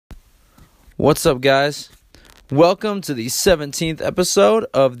What's up, guys? Welcome to the 17th episode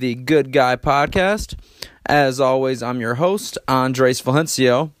of the Good Guy Podcast. As always, I'm your host, Andres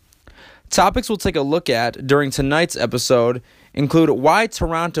Valencio. Topics we'll take a look at during tonight's episode include why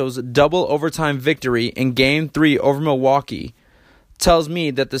Toronto's double overtime victory in Game 3 over Milwaukee tells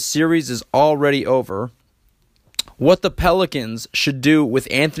me that the series is already over, what the Pelicans should do with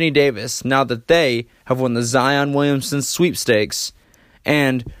Anthony Davis now that they have won the Zion Williamson sweepstakes,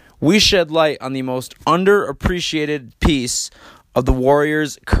 and we shed light on the most underappreciated piece of the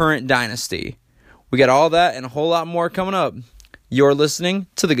Warriors' current dynasty. We got all that and a whole lot more coming up. You're listening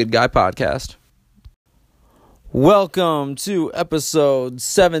to the Good Guy Podcast. Welcome to episode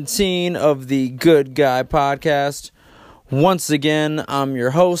 17 of the Good Guy Podcast. Once again, I'm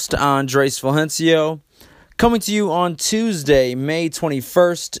your host, Andres Valencio, coming to you on Tuesday, May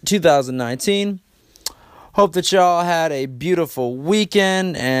 21st, 2019. Hope that y'all had a beautiful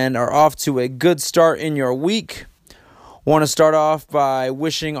weekend and are off to a good start in your week. Want to start off by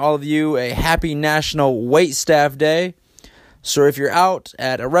wishing all of you a happy National Waitstaff Day. So if you're out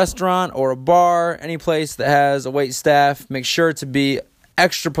at a restaurant or a bar, any place that has a waitstaff, make sure to be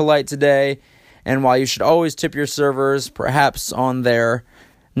extra polite today. And while you should always tip your servers, perhaps on their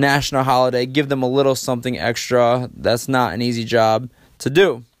national holiday, give them a little something extra. That's not an easy job to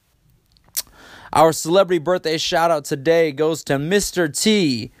do. Our celebrity birthday shout-out today goes to Mr.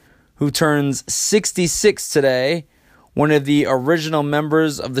 T, who turns 66 today, one of the original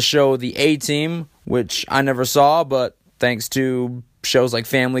members of the show The A-Team, which I never saw, but thanks to shows like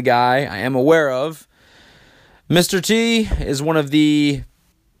Family Guy, I am aware of. Mr. T is one of the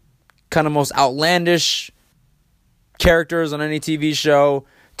kind of most outlandish characters on any TV show,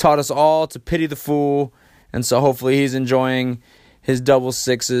 taught us all to pity the fool, and so hopefully he's enjoying his double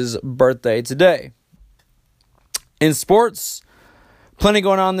sixes birthday today. In sports, plenty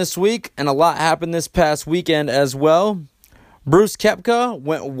going on this week, and a lot happened this past weekend as well. Bruce Koepka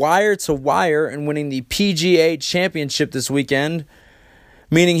went wire to wire in winning the PGA Championship this weekend,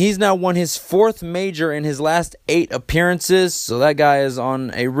 meaning he's now won his fourth major in his last 8 appearances, so that guy is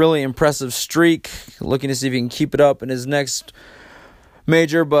on a really impressive streak, looking to see if he can keep it up in his next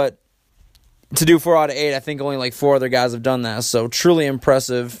major, but to do 4 out of 8, I think only like 4 other guys have done that, so truly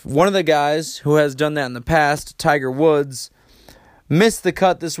impressive. One of the guys who has done that in the past, Tiger Woods, missed the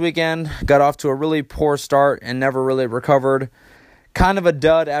cut this weekend, got off to a really poor start and never really recovered. Kind of a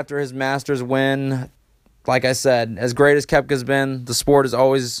dud after his Masters win. Like I said, as great as Koepka's been, the sport is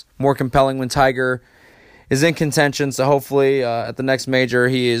always more compelling when Tiger is in contention, so hopefully at the next major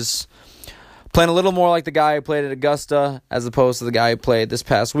he is playing a little more like the guy who played at Augusta as opposed to the guy who played this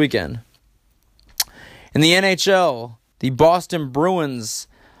past weekend. In the NHL, the Boston Bruins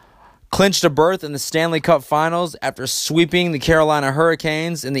clinched a berth in the Stanley Cup Finals after sweeping the Carolina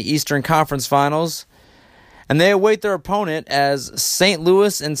Hurricanes in the Eastern Conference Finals. And they await their opponent as St.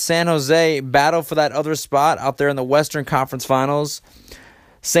 Louis and San Jose battle for that other spot out there in the Western Conference Finals.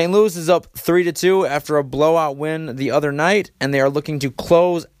 St. Louis is up 3-2 after a blowout win the other night, and they are looking to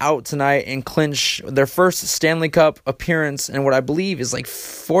close out tonight and clinch their first Stanley Cup appearance in what I believe is like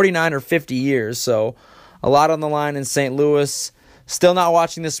 49 or 50 years. So a lot on the line in St. Louis. Still not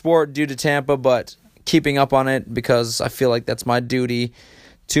watching the sport due to Tampa, but keeping up on it because I feel like that's my duty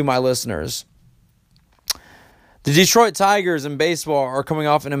to my listeners. The Detroit Tigers in baseball are coming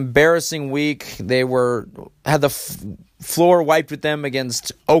off an embarrassing week. They had the floor wiped with them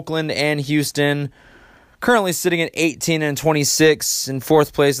against Oakland and Houston. Currently sitting at 18-26 in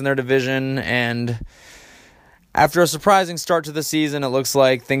 4th place in their division, and after a surprising start to the season, it looks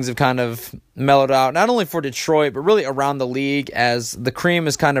like things have kind of mellowed out, not only for Detroit, but really around the league as the cream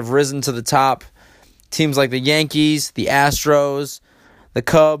has kind of risen to the top. Teams like the Yankees, the Astros, the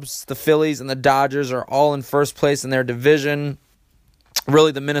Cubs, the Phillies, and the Dodgers are all in first place in their division.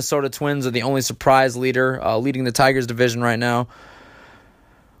 Really, the Minnesota Twins are the only surprise leader, leading the Tigers division right now.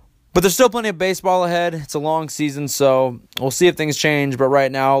 But there's still plenty of baseball ahead. It's a long season, so we'll see if things change. But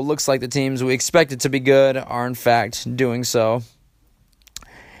right now, it looks like the teams we expected to be good are, in fact, doing so.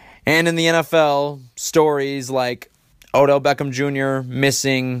 And in the NFL, stories like Odell Beckham Jr.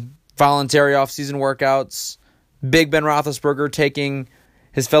 missing voluntary offseason workouts, Big Ben Roethlisberger taking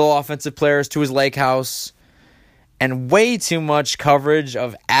his fellow offensive players to his lake house, and way too much coverage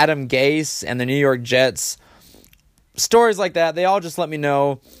of Adam Gase and the New York Jets. Stories like that, they all just let me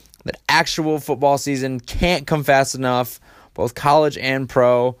know that actual football season can't come fast enough, both college and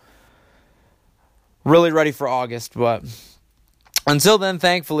pro. Really ready for August, but until then,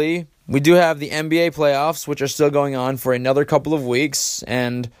 thankfully, we do have the NBA playoffs, which are still going on for another couple of weeks,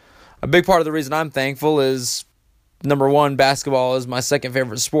 and a big part of the reason I'm thankful is number one, basketball is my second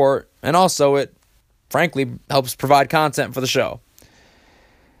favorite sport, and also it, frankly, helps provide content for the show.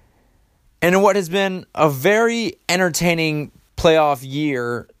 And in what has been a very entertaining playoff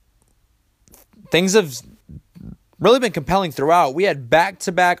year, things have really been compelling throughout. We had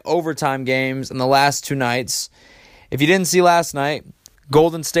back-to-back overtime games in the last two nights. If you didn't see last night,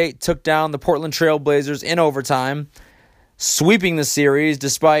 Golden State took down the Portland Trail Blazers in overtime, sweeping the series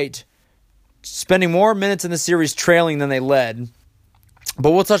despite spending more minutes in the series trailing than they led.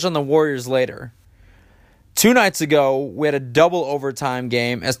 But we'll touch on the Warriors later. 2 nights ago, we had a double overtime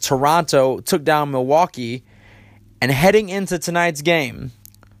game as Toronto took down Milwaukee. And heading into tonight's game,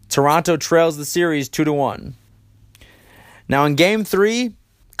 Toronto trails the series 2-1. Now in Game 3,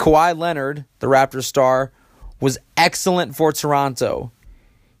 Kawhi Leonard, the Raptors star, was excellent for Toronto.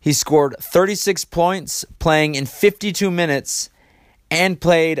 He scored 36 points, playing in 52 minutes, and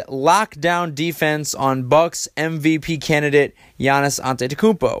played lockdown defense on Bucks MVP candidate Giannis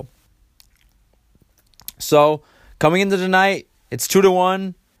Antetokounmpo. So, coming into tonight, it's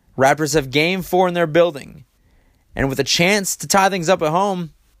 2-1. Raptors have Game 4 in their building. And with a chance to tie things up at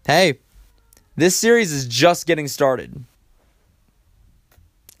home, hey, this series is just getting started.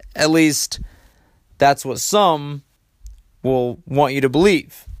 At least, that's what some will want you to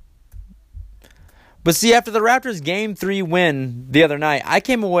believe. But see, after the Raptors' Game 3 win the other night, I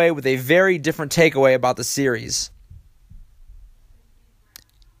came away with a very different takeaway about the series.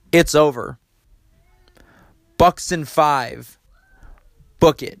 It's over. Bucks in 5.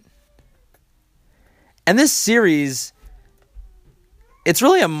 Book it. And this series, it's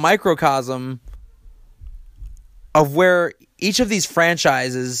really a microcosm of where each of these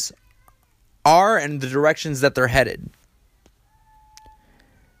franchises are and the directions that they're headed.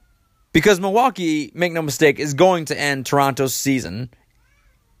 Because Milwaukee, make no mistake, is going to end Toronto's season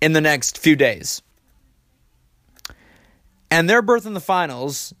in the next few days. And their berth in the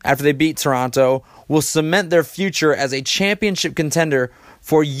finals, after they beat Toronto, will cement their future as a championship contender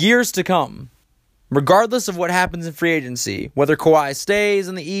for years to come. Regardless of what happens in free agency, whether Kawhi stays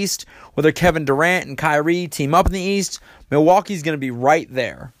in the East, whether Kevin Durant and Kyrie team up in the East, Milwaukee's going to be right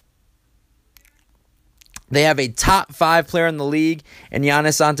there. They have a top 5 player in the league in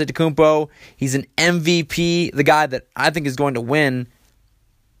Giannis Antetokounmpo. He's an MVP, the guy that I think is going to win.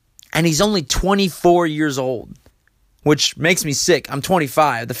 And he's only 24 years old, which makes me sick. I'm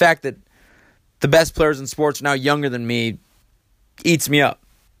 25. The fact that the best players in sports are now younger than me eats me up.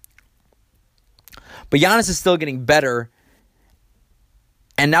 But Giannis is still getting better.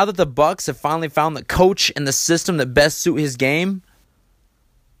 And now that the Bucks have finally found the coach and the system that best suit his game,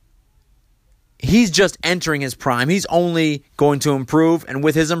 he's just entering his prime. He's only going to improve. And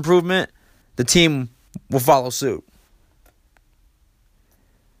with his improvement, the team will follow suit.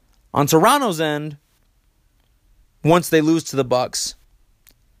 On Toronto's end, once they lose to the Bucks,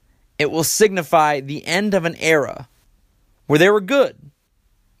 it will signify the end of an era where they were good.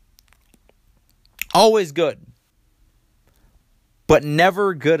 Always good. But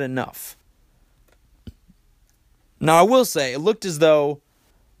never good enough. Now, I will say, it looked as though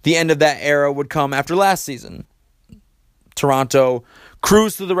the end of that era would come after last season. Toronto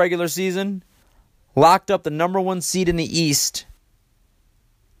cruised through the regular season, locked up the number 1 seed in the East,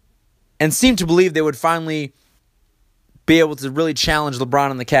 and seemed to believe they would finally be able to really challenge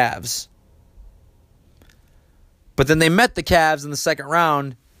LeBron and the Cavs. But then they met the Cavs in the second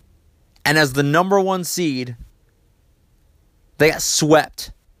round, and as the number 1 seed, they got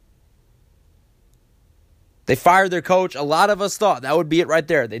swept. They fired their coach. A lot of us thought that would be it right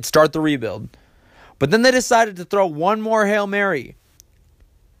there. They'd start the rebuild. But then they decided to throw one more Hail Mary.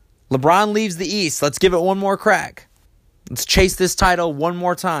 LeBron leaves the East. Let's give it one more crack. Let's chase this title one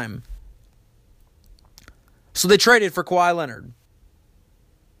more time. So they traded for Kawhi Leonard,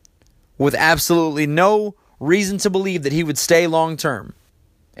 with absolutely no reason to believe that he would stay long term.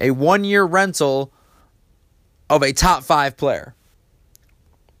 A 1-year rental of a top 5 player.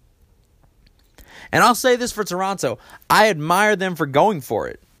 And I'll say this for Toronto. I admire them for going for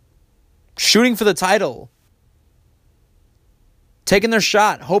it. Shooting for the title. Taking their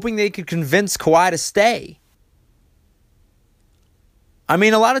shot. Hoping they could convince Kawhi to stay. I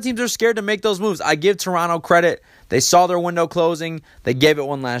mean, a lot of teams are scared to make those moves. I give Toronto credit. They saw their window closing. They gave it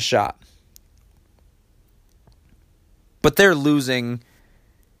one last shot. But they're losing.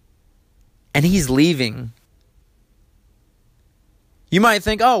 And he's leaving. You might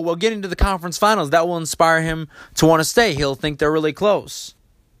think, oh, well, getting to the conference finals, that will inspire him to want to stay. He'll think they're really close.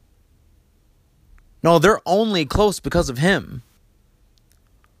 No, they're only close because of him.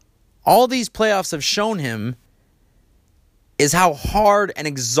 All these playoffs have shown him is how hard and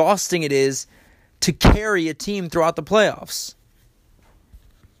exhausting it is to carry a team throughout the playoffs.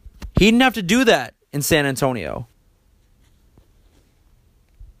 He didn't have to do that in San Antonio.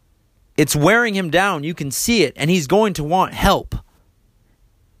 It's wearing him down. You can see it, and he's going to want help.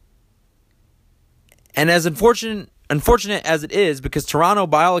 And as unfortunate as it is, because Toronto,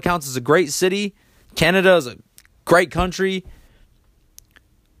 by all accounts, is a great city, Canada is a great country,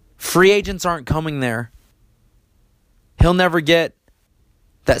 free agents aren't coming there. He'll never get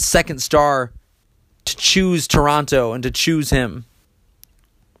that second star to choose Toronto and to choose him.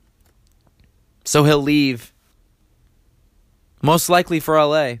 So he'll leave. Most likely for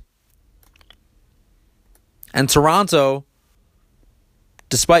LA. And Toronto,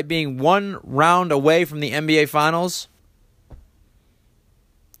 despite being one round away from the NBA Finals,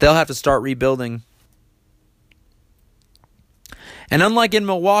 they'll have to start rebuilding. And unlike in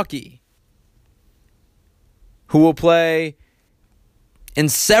Milwaukee, who will play in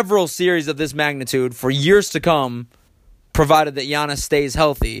several series of this magnitude for years to come, provided that Giannis stays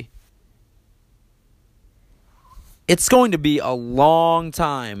healthy, it's going to be a long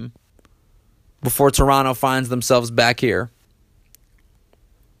time before Toronto finds themselves back here.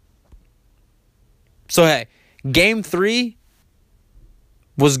 So, hey, Game 3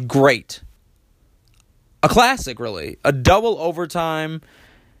 was great. A classic, really. A double overtime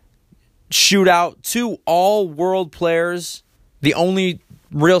shootout. 2 all-world players, the only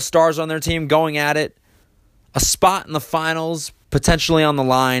real stars on their team going at it. A spot in the finals, potentially on the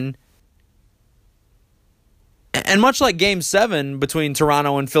line. And much like Game 7 between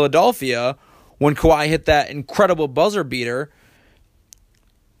Toronto and Philadelphia, when Kawhi hit that incredible buzzer beater,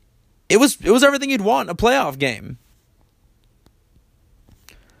 it was everything you'd want in a playoff game.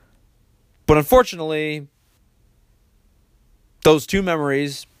 But unfortunately, those 2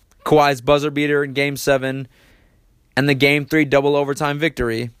 memories, Kawhi's buzzer beater in Game 7 and the Game 3 double overtime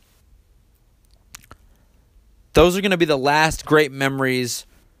victory, those are going to be the last great memories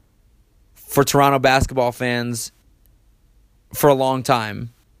for Toronto basketball fans for a long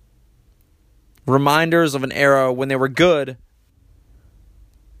time. Reminders of an era when they were good,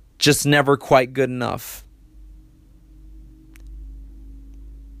 just never quite good enough.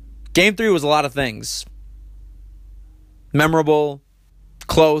 Game 3 was a lot of things. Memorable,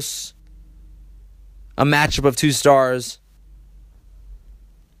 close, a matchup of 2 stars.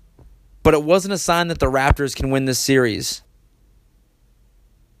 But it wasn't a sign that the Raptors can win this series.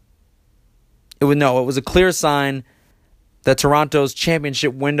 It was a clear sign that Toronto's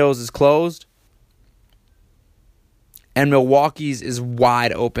championship windows is closed and Milwaukee's is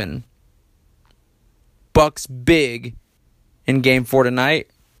wide open. Bucks big in Game 4 tonight,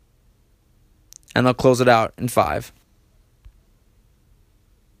 and they'll close it out in 5.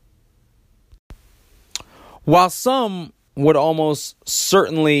 While some would almost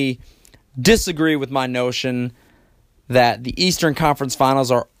certainly disagree with my notion that the Eastern Conference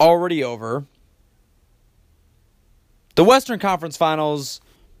Finals are already over, the Western Conference Finals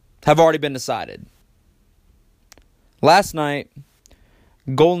have already been decided. Last night,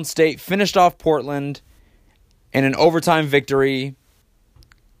 Golden State finished off Portland in an overtime victory,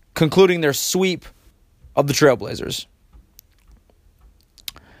 concluding their sweep of the Trailblazers.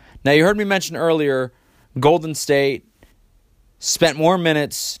 Now, you heard me mention earlier, Golden State spent more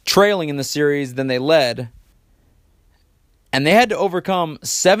minutes trailing in the series than they led, and they had to overcome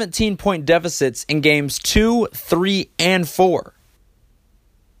 17-point deficits in games 2, 3, and 4.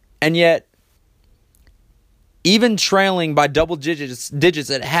 And yet, even trailing by double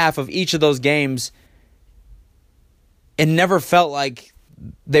digits at half of each of those games, it never felt like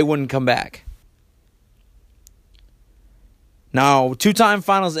they wouldn't come back. Now, 2-time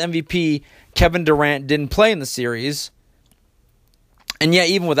Finals MVP Kevin Durant didn't play in the series, and yet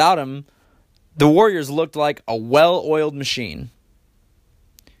even without him, the Warriors looked like a well-oiled machine.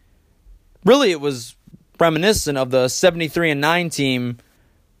 Really, it was reminiscent of the 73-9 team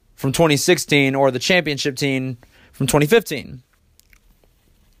from 2016 or the championship team from 2015.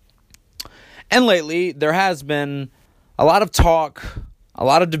 And lately, there has been a lot of talk, a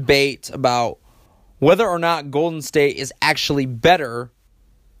lot of debate about whether or not Golden State is actually better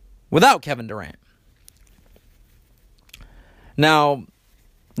without Kevin Durant. Now,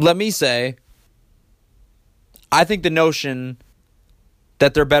 let me say, I think the notion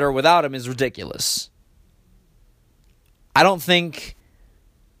that they're better without him is ridiculous. I don't think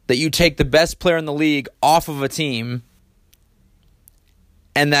that you take the best player in the league off of a team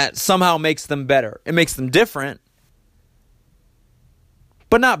and that somehow makes them better. It makes them different,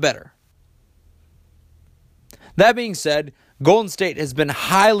 but not better. That being said, Golden State has been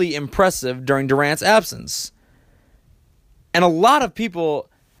highly impressive during Durant's absence. And a lot of people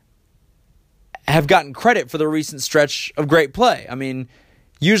have gotten credit for the recent stretch of great play. I mean,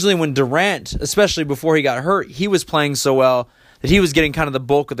 usually when Durant, especially before he got hurt, he was playing so well that he was getting kind of the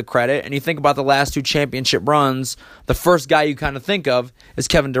bulk of the credit. And you think about the last 2 championship runs, the first guy you kind of think of is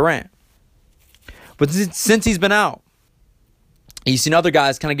Kevin Durant. But since he's been out, you've seen other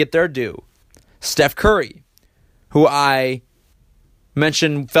guys kind of get their due. Steph Curry, who I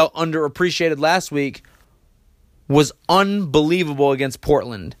mentioned felt underappreciated last week, was unbelievable against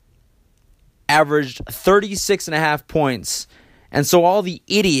Portland. Averaged 36.5 points. And so all the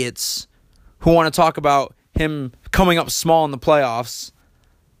idiots who want to talk about him coming up small in the playoffs,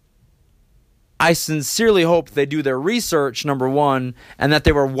 I sincerely hope they do their research, number one, and that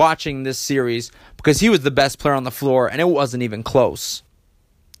they were watching this series, because he was the best player on the floor, and it wasn't even close.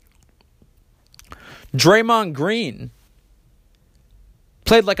 Draymond Green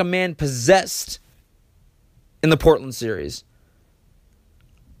played like a man possessed in the Portland series.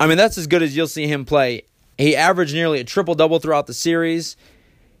 I mean, that's as good as you'll see him play. He averaged nearly a triple-double throughout the series.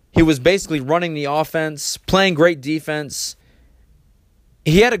 He was basically running the offense, playing great defense.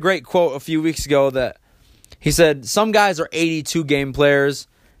 He had a great quote a few weeks ago that he said, some guys are 82-game players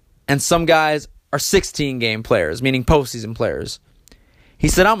and some guys are 16-game players, meaning postseason players. He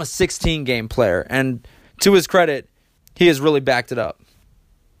said, I'm a 16-game player, and to his credit, he has really backed it up.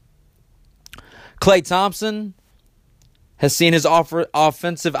 Klay Thompson has seen his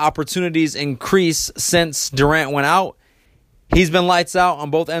offensive opportunities increase since Durant went out. He's been lights out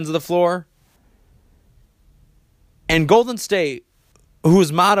on both ends of the floor. And Golden State,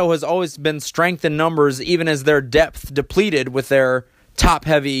 whose motto has always been strength in numbers, even as their depth depleted with their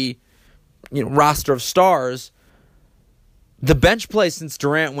top-heavy roster of stars, the bench play since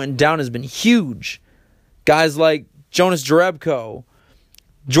Durant went down has been huge. Guys like Jonas Jerebko,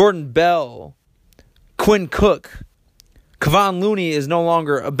 Jordan Bell, Quinn Cook. Kevon Looney is no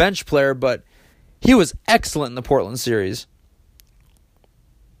longer a bench player, but he was excellent in the Portland series.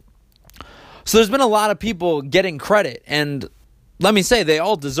 So there's been a lot of people getting credit, and let me say, they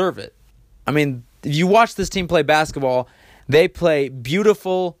all deserve it. I mean, if you watch this team play basketball, they play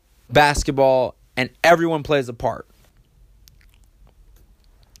beautiful basketball, and everyone plays a part.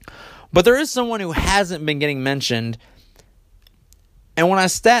 But there is someone who hasn't been getting mentioned, and when I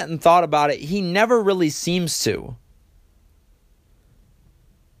sat and thought about it, he never really seems to.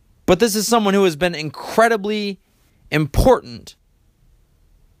 But this is someone who has been incredibly important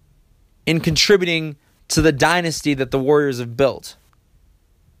in contributing to the dynasty that the Warriors have built.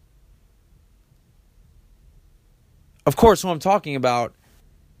 Of course, who I'm talking about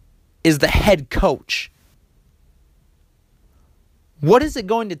is the head coach. What is it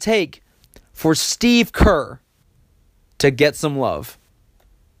going to take for Steve Kerr to get some love?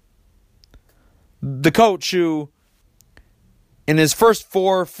 The coach who, in his first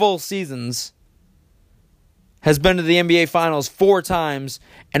 4 full seasons, has been to the NBA Finals 4 times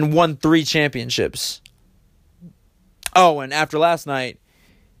and won 3 championships. Oh, and after last night,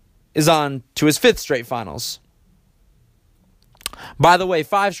 is on to his 5th straight finals. By the way,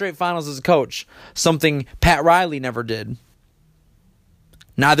 5 straight finals as a coach, something Pat Riley never did.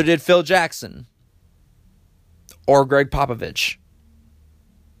 Neither did Phil Jackson or Greg Popovich.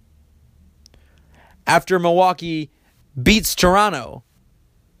 After Milwaukee beats Toronto,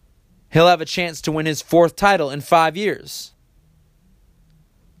 he'll have a chance to win his 4th title in 5 years.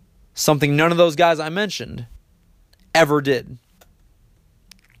 Something none of those guys I mentioned ever did.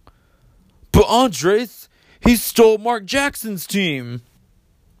 But Andres, he stole Mark Jackson's team.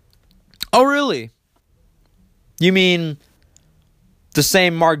 Oh, really? You mean the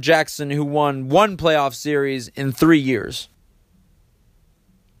same Mark Jackson who won 1 playoff series in 3 years?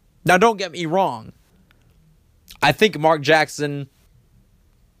 Now, don't get me wrong. I think Mark Jackson,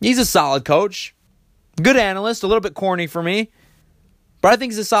 he's a solid coach. Good analyst, a little bit corny for me. But I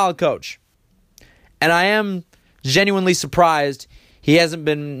think he's a solid coach. And I am genuinely surprised he hasn't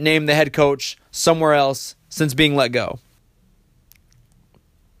been named the head coach somewhere else since being let go.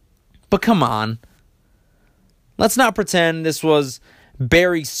 But come on. Let's not pretend this was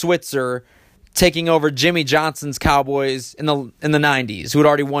Barry Switzer taking over Jimmy Johnson's Cowboys in the 90s, who had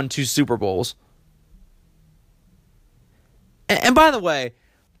already won 2 Super Bowls. And by the way,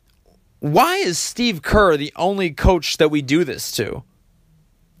 why is Steve Kerr the only coach that we do this to?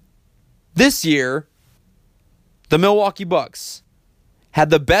 This year, the Milwaukee Bucks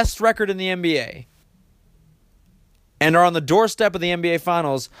had the best record in the NBA and are on the doorstep of the NBA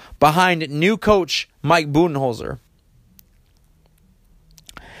Finals behind new coach Mike Budenholzer.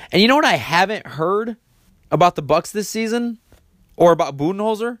 And you know what I haven't heard about the Bucks this season? Or about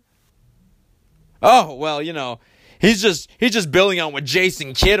Budenholzer? Oh, well, he's just building on what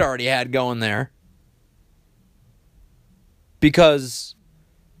Jason Kidd already had going there. because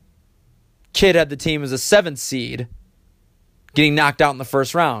Kidd had the team as a 7th seed, getting knocked out in the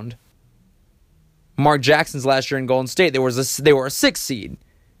first round. Mark Jackson's last year in Golden State, they were a 6th seed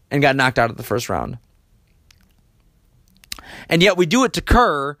and got knocked out of the first round. And yet we do it to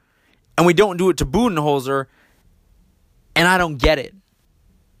Kerr, and we don't do it to Budenholzer, and I don't get it.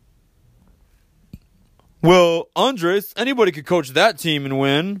 Well, Andres, anybody could coach that team and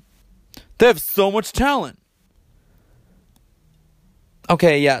win. They have so much talent.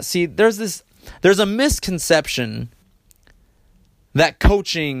 Okay, yeah, see, there's a misconception that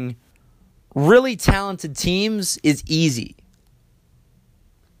coaching really talented teams is easy.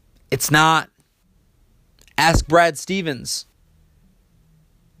 It's not. Ask Brad Stevens.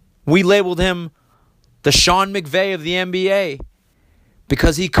 We labeled him the Sean McVay of the NBA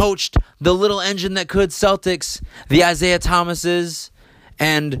because he coached the little engine that could Celtics, the Isaiah Thomases,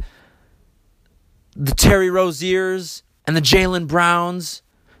 and the Terry Roziers, and the Jaylen Browns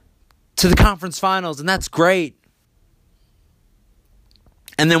to the conference finals, and that's great.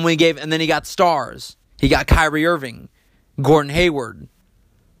 And then he got stars. He got Kyrie Irving, Gordon Hayward,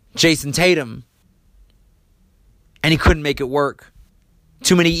 Jason Tatum, and he couldn't make it work.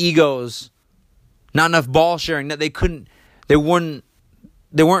 Too many egos, not enough ball sharing. That they weren't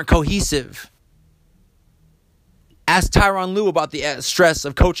cohesive. Ask Tyronn Lue about the stress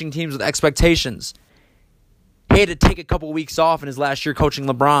of coaching teams with expectations. He had to take a couple weeks off in his last year coaching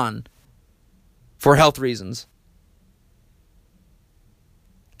LeBron for health reasons.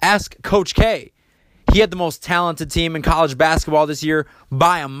 Ask Coach K. He had the most talented team in college basketball this year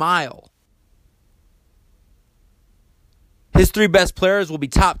by a mile. His 3 best players will be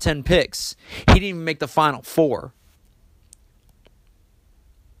top 10 picks. He didn't even make the Final Four.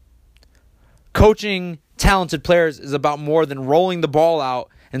 Coaching talented players is about more than rolling the ball out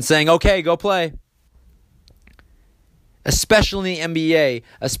and saying, okay, go play. Especially in the NBA,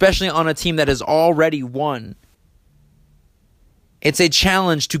 especially on a team that has already won. It's a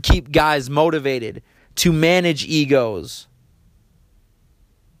challenge to keep guys motivated, to manage egos.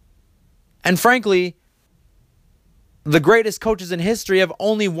 And frankly, the greatest coaches in history have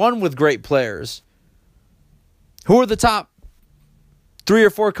only won with great players. Who are the top 3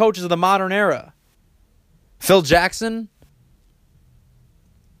 or 4 coaches of the modern era? Phil Jackson?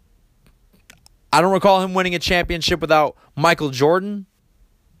 I don't recall him winning a championship without Michael Jordan,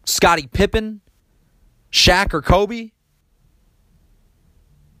 Scottie Pippen, Shaq or Kobe.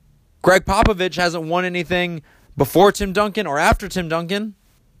 Greg Popovich hasn't won anything before Tim Duncan or after Tim Duncan.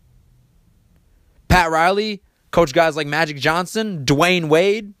 Pat Riley coached guys like Magic Johnson, Dwayne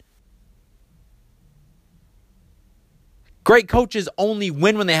Wade. Great coaches only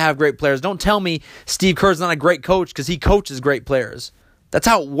win when they have great players. Don't tell me Steve Kerr's not a great coach because he coaches great players. That's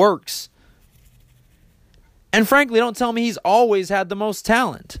how it works. And frankly, don't tell me he's always had the most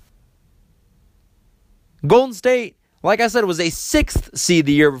talent. Golden State, like I said, was a 6th seed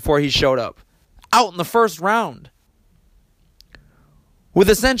the year before he showed up. Out in the first round. With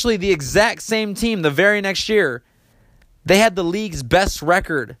essentially the exact same team the very next year. They had the league's best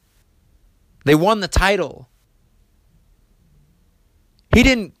record. They won the title. He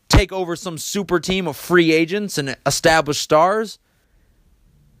didn't take over some super team of free agents and established stars.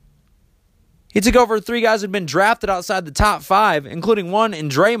 He took over 3 guys who had been drafted outside the top 5, including one in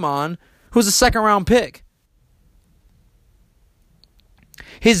Draymond, who was a 2nd-round pick.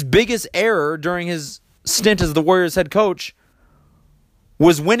 His biggest error during his stint as the Warriors head coach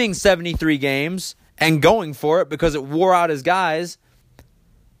was winning 73 games and going for it because it wore out his guys.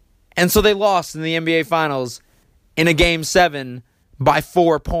 And so they lost in the NBA Finals in a Game 7 by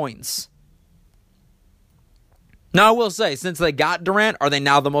 4 points. Now, I will say, since they got Durant, are they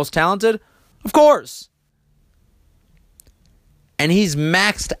now the most talented? Of course. And he's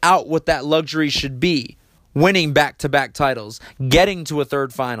maxed out what that luxury should be. Winning back-to-back titles. Getting to a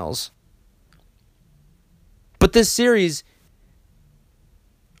 3rd finals. But these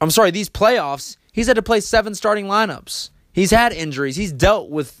playoffs, he's had to play 7 starting lineups. He's had injuries. He's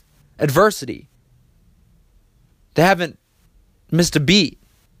dealt with adversity. They haven't missed a beat.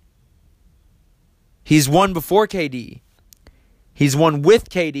 He's won before KD. He's won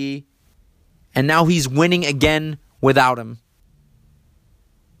with KD. And now he's winning again without him.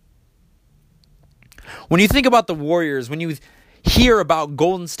 When you think about the Warriors, when you hear about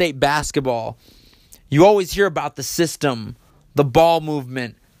Golden State basketball, you always hear about the system, the ball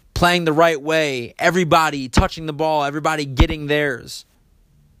movement, playing the right way, everybody touching the ball, everybody getting theirs.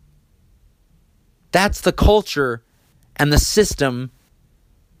 That's the culture and the system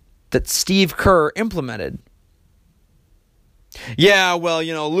that Steve Kerr implemented. Yeah, well,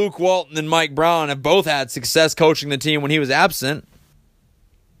 Luke Walton and Mike Brown have both had success coaching the team when he was absent.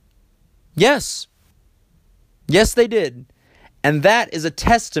 Yes. Yes, they did. And that is a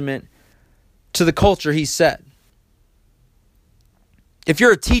testament to the culture he set. If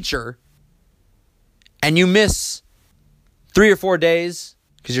you're a teacher and you miss 3 or 4 days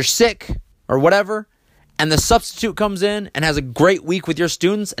because you're sick or whatever, and the substitute comes in and has a great week with your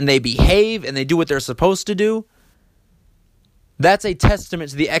students and they behave and they do what they're supposed to do, that's a testament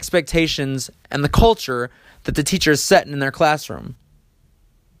to the expectations and the culture that the teacher is setting in their classroom.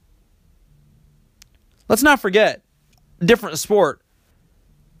 Let's not forget, different sport,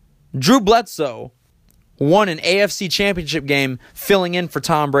 Drew Bledsoe won an AFC championship game filling in for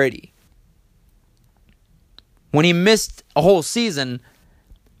Tom Brady. When he missed a whole season,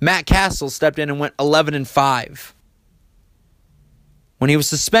 Matt Castle stepped in and went 11-5. When he was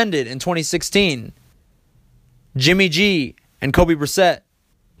suspended in 2016, Jimmy G and Kobe Brissett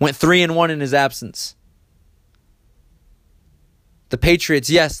went 3-1 in his absence. The Patriots,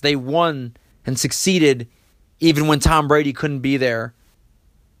 yes, they won and succeeded even when Tom Brady couldn't be there.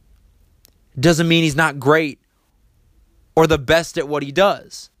 Doesn't mean he's not great or the best at what he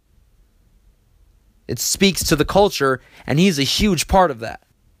does. It speaks to the culture, and he's a huge part of that.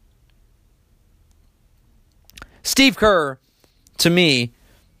 Steve Kerr, to me,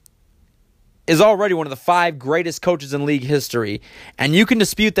 is already one of the 5 greatest coaches in league history. And you can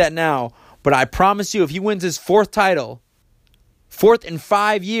dispute that now, but I promise you, if he wins his 4th title, 4th in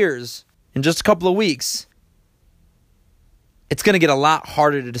 5 years, in just a couple of weeks, it's going to get a lot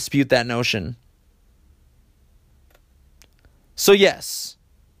harder to dispute that notion. So yes,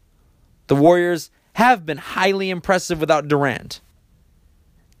 the Warriors have been highly impressive without Durant.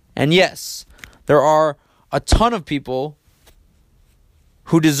 And yes, there are a ton of people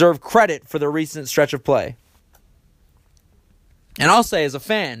who deserve credit for the recent stretch of play. And I'll say, as a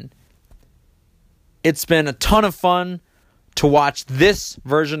fan, it's been a ton of fun to watch this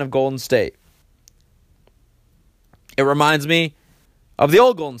version of Golden State. It reminds me of the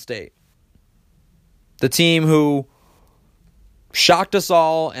old Golden State, the team who shocked us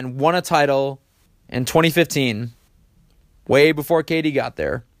all and won a title in 2015, way before KD got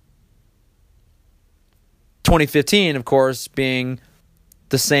there. 2015, of course, being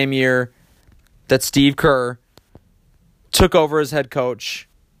the same year that Steve Kerr took over as head coach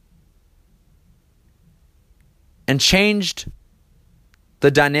and changed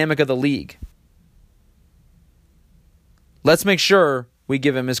the dynamic of the league. Let's make sure we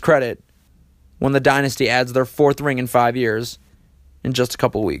give him his credit when the dynasty adds their 4th ring in 5 years in just a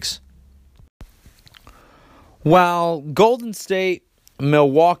couple weeks. While Golden State,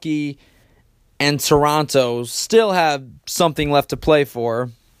 Milwaukee, and Toronto still have something left to play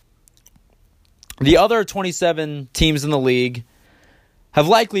for, the other 27 teams in the league have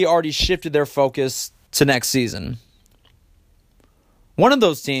likely already shifted their focus to next season. One of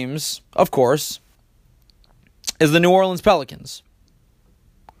those teams, of course, is the New Orleans Pelicans.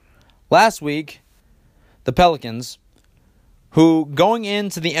 Last week, the Pelicans, who going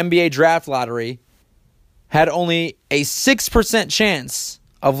into the NBA draft lottery had only a 6% chance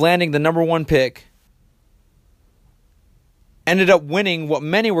of landing the number 1 pick, ended up winning what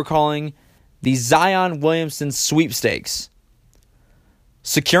many were calling the Zion Williamson sweepstakes,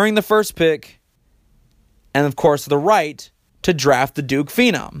 securing the 1st pick and, of course, the right to draft the Duke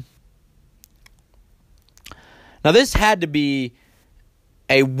Phenom. Now, this had to be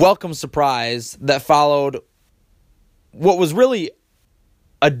a welcome surprise that followed what was really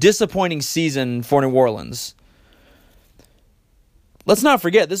a disappointing season for New Orleans. Let's not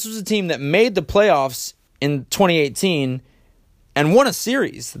forget, this was a team that made the playoffs in 2018 and won a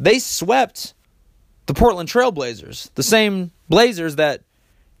series. They swept the Portland Trail Blazers, the same Blazers that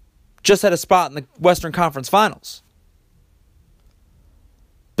just had a spot in the Western Conference Finals.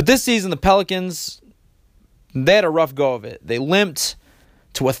 But this season, the Pelicans, they had a rough go of it. They limped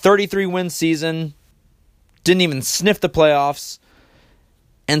to a 33-win season, didn't even sniff the playoffs,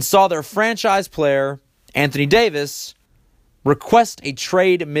 and saw their franchise player, Anthony Davis, request a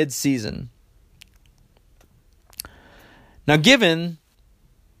trade mid-season. Now, given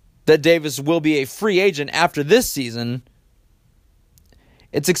that Davis will be a free agent after this season,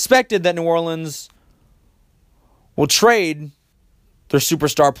 it's expected that New Orleans will trade their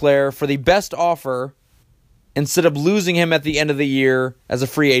superstar player for the best offer instead of losing him at the end of the year as a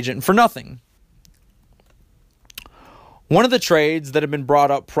free agent for nothing. One of the trades that have been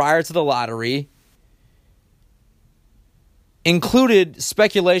brought up prior to the lottery included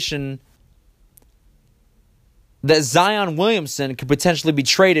speculation that Zion Williamson could potentially be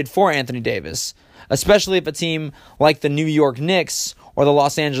traded for Anthony Davis, especially if a team like the New York Knicks or the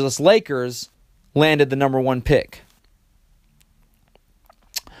Los Angeles Lakers landed the number 1 pick.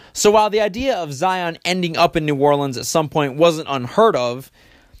 So while the idea of Zion ending up in New Orleans at some point wasn't unheard of,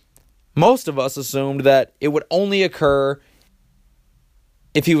 most of us assumed that it would only occur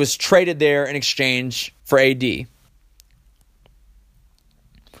if he was traded there in exchange for AD.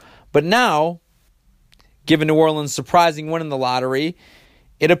 But now, given New Orleans' surprising win in the lottery,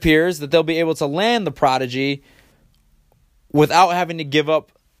 it appears that they'll be able to land the prodigy without having to give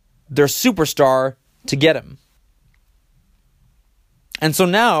up their superstar to get him. And so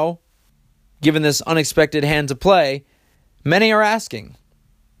now, given this unexpected hand to play, many are asking,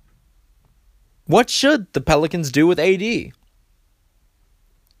 what should the Pelicans do with AD?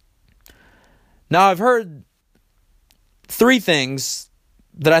 Now, I've heard 3 things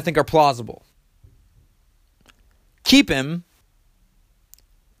that I think are plausible. Keep him,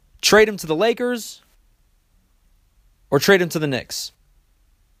 trade him to the Lakers, or trade him to the Knicks.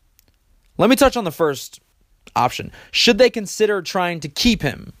 Let me touch on the first option. Should they consider trying to keep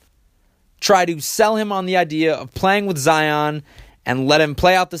him? Try to sell him on the idea of playing with Zion and let him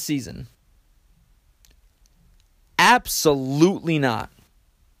play out the season? Absolutely not.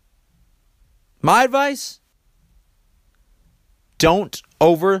 My advice? Don't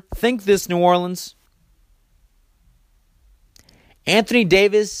overthink this, New Orleans. Anthony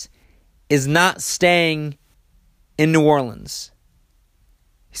Davis is not staying in New Orleans.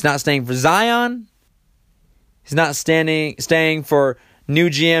 He's not staying for Zion. He's not staying for new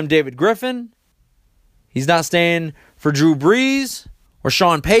GM David Griffin. He's not staying for Drew Brees or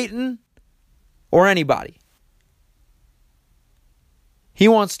Sean Payton or anybody. He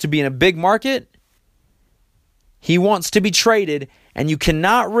wants to be in a big market. He wants to be traded, and you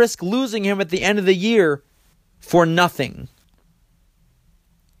cannot risk losing him at the end of the year for nothing.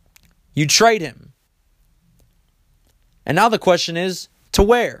 You trade him. And now the question is, to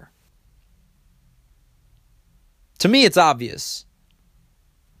where? To me, it's obvious.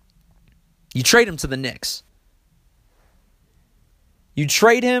 You trade him to the Knicks. You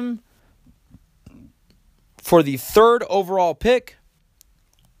trade him for the 3rd overall pick,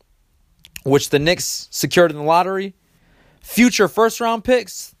 which the Knicks secured in the lottery. Future first-round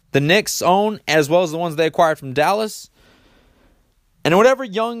picks, the Knicks own, as well as the ones they acquired from Dallas. And whatever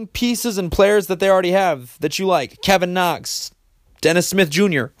young pieces and players that they already have that you like, Kevin Knox, Dennis Smith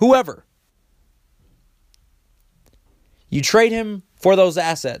Jr., whoever. You trade him for those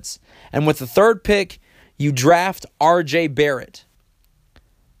assets. And with the 3rd pick, you draft R.J. Barrett,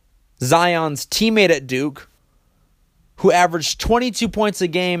 Zion's teammate at Duke, who averaged 22 points a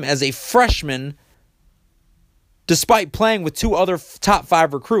game as a freshman despite playing with 2 other top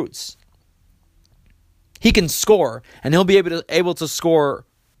 5 recruits. He can score, and he'll be able to score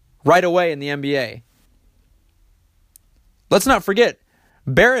right away in the NBA. Let's not forget,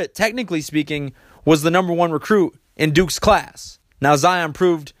 Barrett, technically speaking, was the number 1 recruit in Duke's class. Now, Zion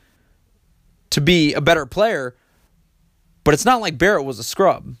proved to be a better player, but it's not like Barrett was a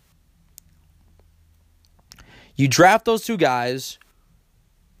scrub. You draft those 2 guys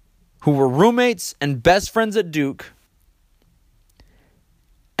who were roommates and best friends at Duke,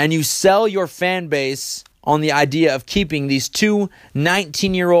 and you sell your fan base on the idea of keeping these 2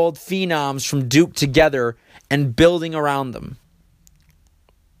 19-year-old phenoms from Duke together and building around them.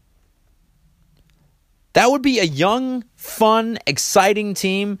 That would be a young, fun, exciting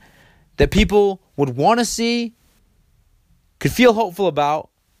team that people would want to see, could feel hopeful about,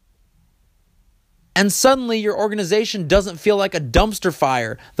 and suddenly your organization doesn't feel like a dumpster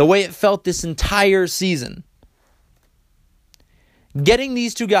fire the way it felt this entire season. Getting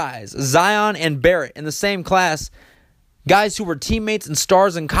these 2 guys, Zion and Barrett, in the same class, guys who were teammates and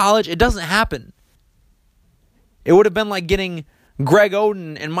stars in college, it doesn't happen. It would have been like getting Greg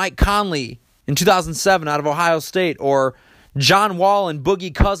Oden and Mike Conley in 2007 out of Ohio State, or John Wall and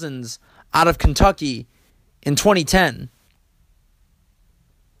Boogie Cousins out of Kentucky in 2010.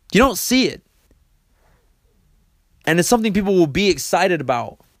 You don't see it. And it's something people will be excited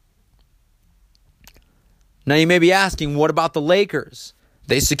about. Now you may be asking, what about the Lakers?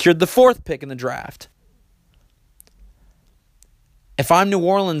 They secured the 4th pick in the draft. If I'm New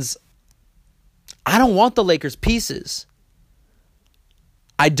Orleans, I don't want the Lakers' pieces.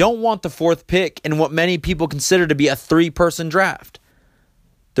 I don't want the 4th pick in what many people consider to be a 3-person draft.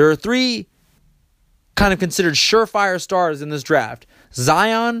 There are 3 kind of considered surefire stars in this draft: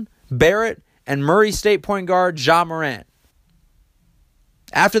 Zion, Barrett, and Murray State point guard Ja Morant.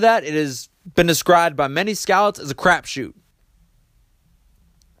 After that, it has been described by many scouts as a crapshoot.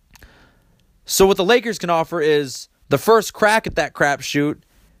 So what the Lakers can offer is the first crack at that crapshoot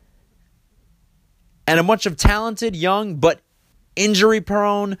and a bunch of talented, young, but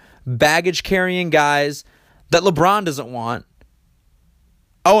injury-prone, baggage-carrying guys that LeBron doesn't want.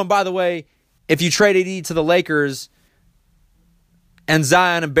 Oh, and by the way, if you trade AD to the Lakers and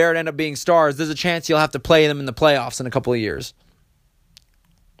Zion and Barrett end up being stars, there's a chance you'll have to play them in the playoffs in a couple of years.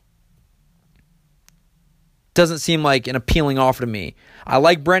 Doesn't seem like an appealing offer to me. I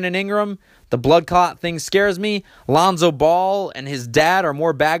like Brandon Ingram. The blood clot thing scares me. Lonzo Ball and his dad are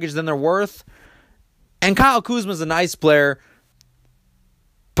more baggage than they're worth. And Kyle Kuzma's a nice player,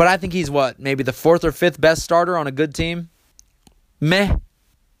 but I think he's maybe the 4th or 5th best starter on a good team? Meh.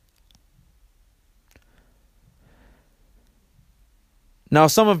 Now,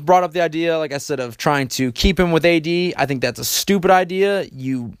 some have brought up the idea, like I said, of trying to keep him with AD. I think that's a stupid idea.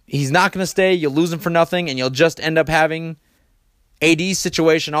 He's not going to stay. You'll lose him for nothing, and you'll just end up having AD's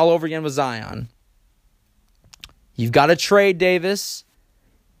situation all over again with Zion. You've got to trade Davis.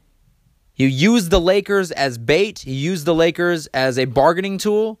 You use the Lakers as bait. You use the Lakers as a bargaining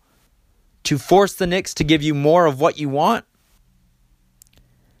tool to force the Knicks to give you more of what you want.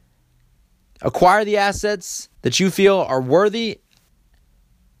 Acquire the assets that you feel are worthy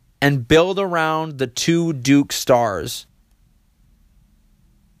and build around the 2 Duke stars.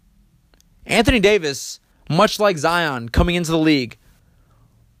 Anthony Davis, much like Zion coming into the league,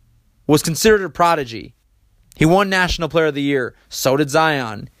 was considered a prodigy. He won National Player of the Year. So did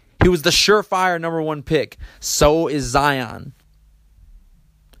Zion. He was the surefire number 1 pick. So is Zion.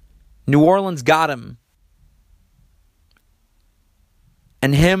 New Orleans got him.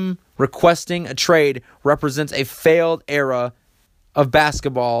 And him requesting a trade represents a failed era of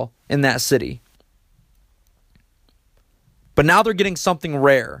basketball in that city. But now they're getting something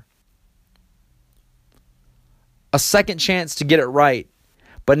rare. A second chance to get it right.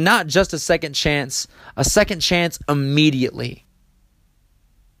 But not just a second chance immediately.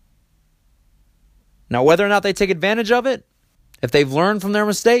 Now, whether or not they take advantage of it, if they've learned from their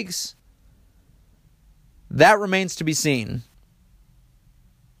mistakes, that remains to be seen.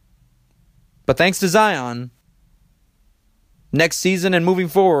 But thanks to Zion, next season and moving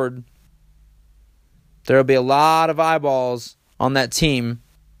forward, there will be a lot of eyeballs on that team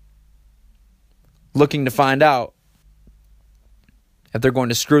looking to find out if they're going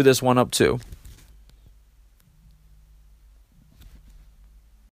to screw this one up too.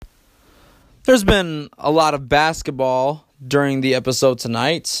 There's been a lot of basketball during the episode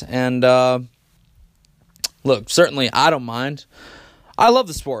tonight, and look, certainly I don't mind. I love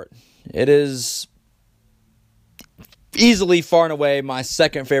the sport. It is easily, far and away, my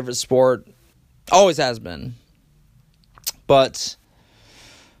second favorite sport. Always has been. But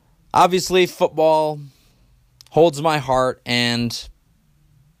obviously, football holds my heart, and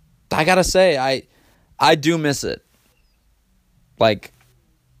I gotta say, I do miss it. Like,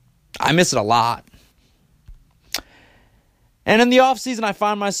 I miss it a lot. And in the off-season, I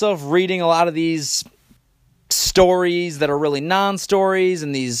find myself reading a lot of these stories that are really non-stories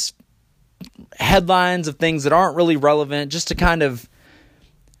and these headlines of things that aren't really relevant just to kind of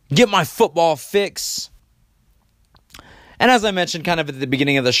get my football fix. And as I mentioned kind of at the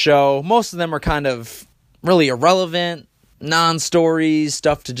beginning of the show, most of them are kind of really irrelevant, non-stories,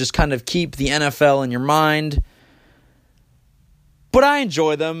 stuff to just kind of keep the NFL in your mind. But I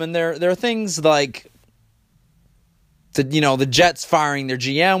enjoy them, and there are things like the Jets firing their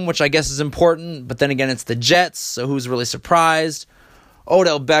GM, which I guess is important, but then again it's the Jets, so who's really surprised?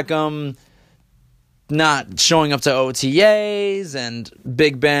 Odell Beckham not showing up to OTAs, and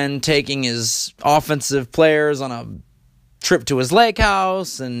Big Ben taking his offensive players on a trip to his lake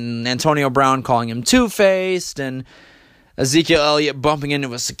house, and Antonio Brown calling him two-faced, and Ezekiel Elliott bumping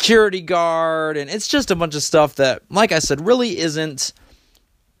into a security guard, and it's just a bunch of stuff that, like I said, really isn't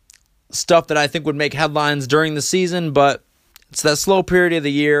stuff that I think would make headlines during the season, but it's that slow period of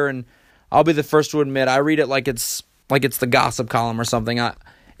the year, and I'll be the first to admit I read it like it's the gossip column or something.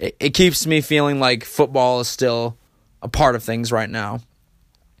 It keeps me feeling like football is still a part of things right now.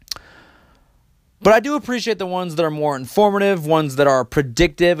 But I do appreciate the ones that are more informative, ones that are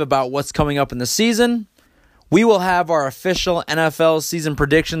predictive about what's coming up in the season. We will have our official NFL season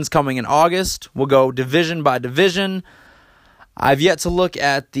predictions coming in August. We'll go division by division. I've yet to look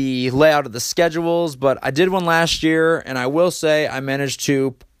at the layout of the schedules, but I did one last year, and I will say I managed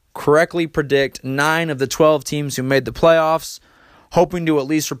to correctly predict 9 of the 12 teams who made the playoffs, hoping to at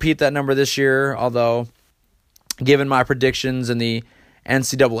least repeat that number this year, although given my predictions in the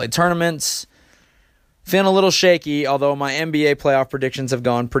NCAA tournaments, feeling a little shaky, although my NBA playoff predictions have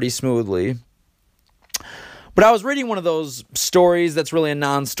gone pretty smoothly. But I was reading one of those stories that's really a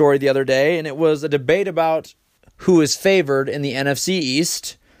non-story the other day, and it was a debate about who is favored in the NFC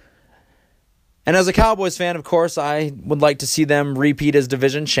East. And as a Cowboys fan, of course, I would like to see them repeat as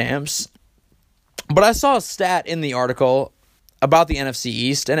division champs. But I saw a stat in the article about the NFC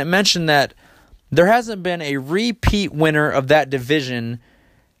East, and it mentioned that there hasn't been a repeat winner of that division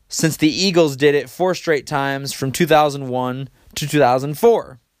since the Eagles did it 4 straight times from 2001 to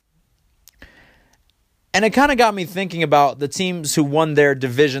 2004. And it kind of got me thinking about the teams who won their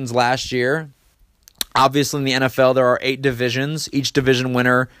divisions last year. Obviously, in the NFL, there are 8 divisions. Each division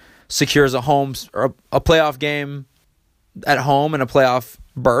winner secures a home or a playoff game at home and a playoff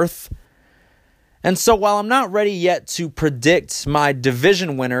berth. And so while I'm not ready yet to predict my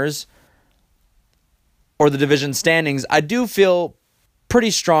division winners or the division standings, I do feel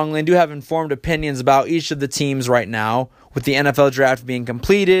pretty strongly and do have informed opinions about each of the teams right now, with the NFL draft being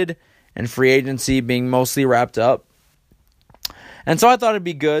completed and free agency being mostly wrapped up. And so I thought it'd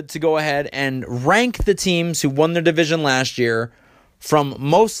be good to go ahead and rank the teams who won their division last year from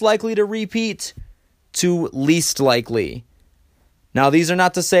most likely to repeat to least likely. Now, these are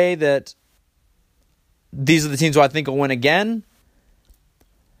not to say that these are the teams who I think will win again.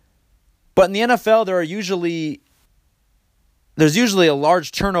 But in the NFL, there's usually a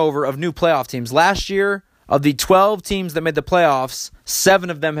large turnover of new playoff teams. Last year, of the 12 teams that made the playoffs, 7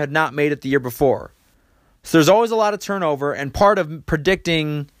 of them had not made it the year before. So there's always a lot of turnover, and part of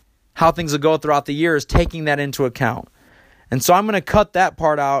predicting how things will go throughout the year is taking that into account. And so I'm going to cut that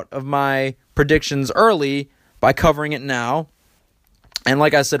part out of my predictions early by covering it now. And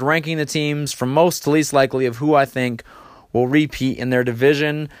like I said, ranking the teams from most to least likely of who I think will repeat in their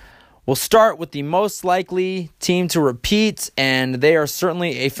division. We'll start with the most likely team to repeat, and they are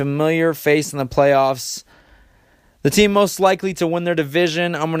certainly a familiar face in the playoffs. The team most likely to win their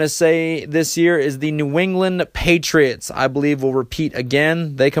division, I'm going to say this year, is the New England Patriots. I believe will repeat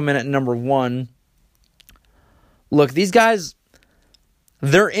again. They come in at number 1. Look, these guys,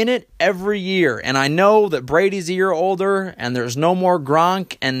 they're in it every year. And I know that Brady's a year older and there's no more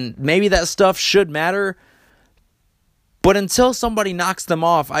Gronk, and maybe that stuff should matter. But until somebody knocks them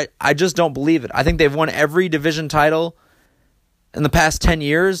off, I just don't believe it. I think they've won every division title in the past 10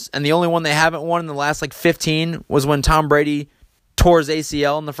 years, and the only one they haven't won in the last 15 was when Tom Brady tore his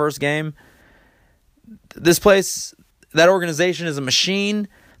ACL in the first game. This place, that organization is a machine.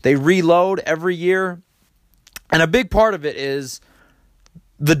 They reload every year. And a big part of it is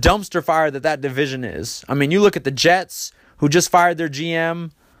the dumpster fire that division is. I mean, you look at the Jets, who just fired their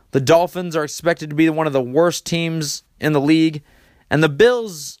GM. The Dolphins are expected to be one of the worst teams in the league. And the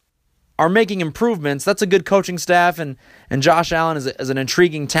Bills are making improvements. That's a good coaching staff, and Josh Allen is an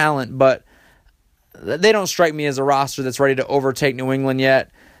intriguing talent, but they don't strike me as a roster that's ready to overtake New England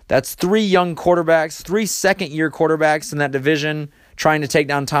yet. That's 3 young quarterbacks, 3 second-year quarterbacks in that division trying to take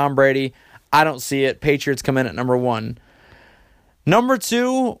down Tom Brady. I don't see it. Patriots come in at number 1. Number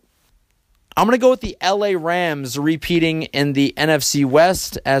 2, I'm going to go with the LA Rams repeating in the NFC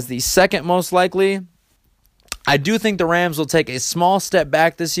West as the second most likely. I do think the Rams will take a small step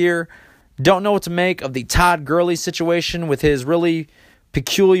back this year. Don't know what to make of the Todd Gurley situation with his really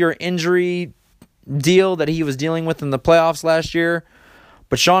peculiar injury deal that he was dealing with in the playoffs last year.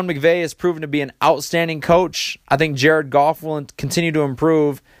 But Sean McVay has proven to be an outstanding coach. I think Jared Goff will continue to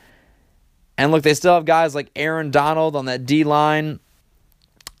improve. And look, they still have guys like Aaron Donald on that D-line.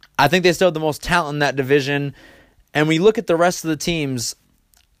 I think they still have the most talent in that division. And when you look at the rest of the teams,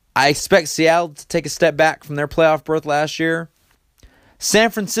 I expect Seattle to take a step back from their playoff berth last year.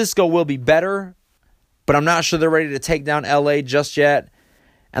 San Francisco will be better, but I'm not sure they're ready to take down LA just yet.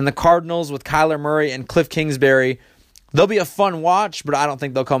 And the Cardinals with Kyler Murray and Cliff Kingsbury, they'll be a fun watch, but I don't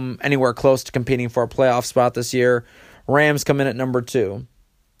think they'll come anywhere close to competing for a playoff spot this year. Rams come in at number 2.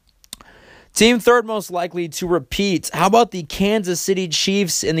 Team third most likely to repeat. How about the Kansas City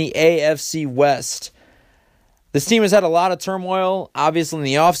Chiefs in the AFC West? This team has had a lot of turmoil, obviously, in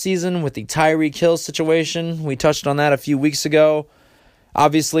the offseason with the Tyreek Hill situation. We touched on that a few weeks ago.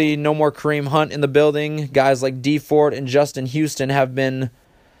 Obviously, no more Kareem Hunt in the building. Guys like Dee Ford and Justin Houston have been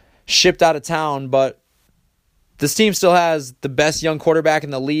shipped out of town, but this team still has the best young quarterback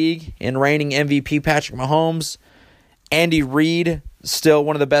in the league in reigning MVP Patrick Mahomes. Andy Reid, still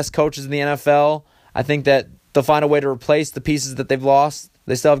one of the best coaches in the NFL. I think that they'll find a way to replace the pieces that they've lost.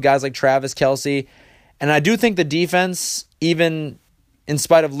 They still have guys like Travis Kelce. And I do think the defense, even in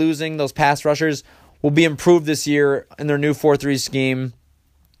spite of losing those pass rushers, will be improved this year in their new 4-3 scheme.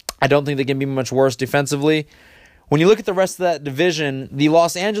 I don't think they can be much worse defensively. When you look at the rest of that division, the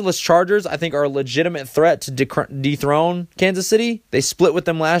Los Angeles Chargers, I think, are a legitimate threat to dethrone Kansas City. They split with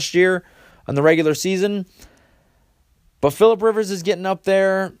them last year in the regular season. But Phillip Rivers is getting up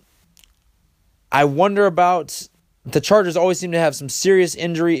there. I wonder about the Chargers. Always seem to have some serious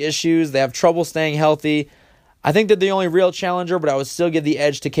injury issues. They have trouble staying healthy. I think they're the only real challenger, but I would still give the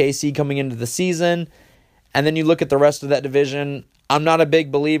edge to KC coming into the season. And then you look at the rest of that division. I'm not a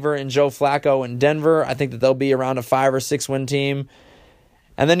big believer in Joe Flacco in Denver. I think that they'll be around a 5 or 6 win team.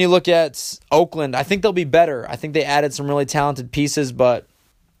 And then you look at Oakland. I think they'll be better. I think they added some really talented pieces, but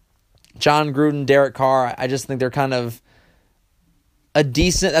John Gruden, Derek Carr, I just think they're kind of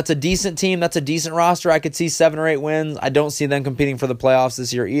that's a decent team. That's a decent roster. I could see 7 or 8 wins. I don't see them competing for the playoffs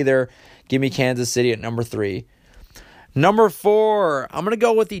this year either. Give me Kansas City at number 3. Number 4, I'm going to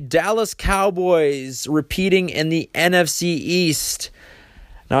go with the Dallas Cowboys repeating in the NFC East.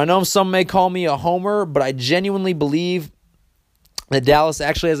 Now, I know some may call me a homer, but I genuinely believe that Dallas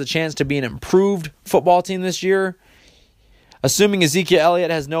actually has a chance to be an improved football team this year. Assuming Ezekiel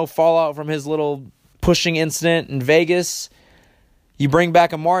Elliott has no fallout from his little pushing incident in Vegas. You bring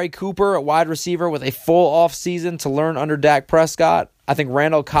back Amari Cooper, a wide receiver, with a full offseason to learn under Dak Prescott. I think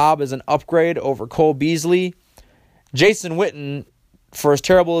Randall Cobb is an upgrade over Cole Beasley. Jason Witten, for as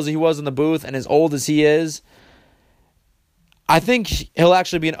terrible as he was in the booth and as old as he is, I think he'll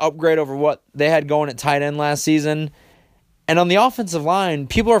actually be an upgrade over what they had going at tight end last season. And on the offensive line,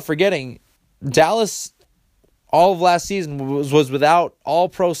 people are forgetting Dallas all of last season was without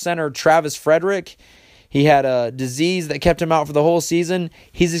all-pro center Travis Frederick. He had a disease that kept him out for the whole season.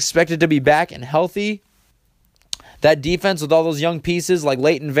 He's expected to be back and healthy. That defense with all those young pieces like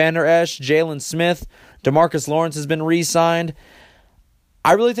Leighton Vander Esch, Jalen Smith, DeMarcus Lawrence has been re-signed.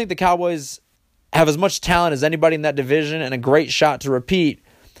 I really think the Cowboys have as much talent as anybody in that division and a great shot to repeat.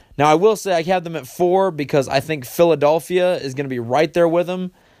 Now, I will say I have them at 4 because I think Philadelphia is going to be right there with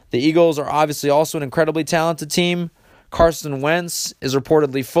them. The Eagles are obviously also an incredibly talented team. Carson Wentz is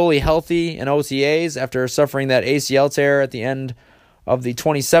reportedly fully healthy in OTAs after suffering that ACL tear at the end of the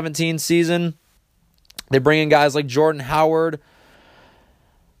 2017 season. They bring in guys like Jordan Howard.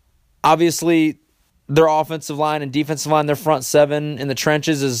 Obviously, their offensive line and defensive line, their front 7 in the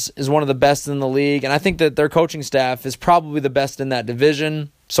trenches is one of the best in the league. And I think that their coaching staff is probably the best in that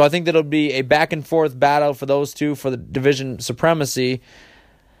division. So I think that it'll be a back-and-forth battle for those two for the division supremacy.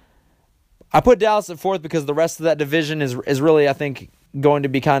 I put Dallas at 4th because the rest of that division is really, I think, going to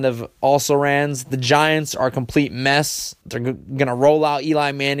be kind of also-rans. The Giants are a complete mess. They're going to roll out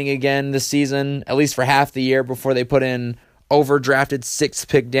Eli Manning again this season, at least for half the year before they put in overdrafted 6th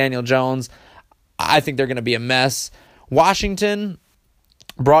pick Daniel Jones. I think they're going to be a mess. Washington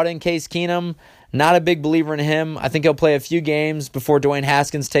brought in Case Keenum. Not a big believer in him. I think he'll play a few games before Dwayne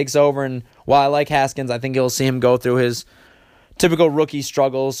Haskins takes over. And while I like Haskins, I think you'll see him go through his typical rookie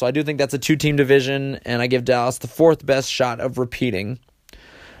struggles. So I do think that's a 2-team division, and I give Dallas the 4th best shot of repeating.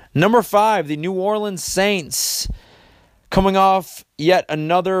 Number 5, the New Orleans Saints. Coming off yet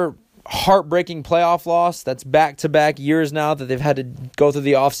another heartbreaking playoff loss. That's back-to-back years now that they've had to go through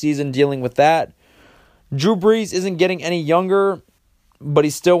the offseason dealing with that. Drew Brees isn't getting any younger, but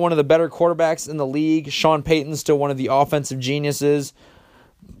he's still one of the better quarterbacks in the league. Sean Payton's still one of the offensive geniuses.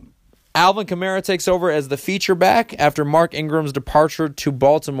 Alvin Kamara takes over as the feature back after Mark Ingram's departure to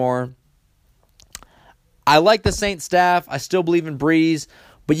Baltimore. I like the Saints staff. I still believe in Breeze,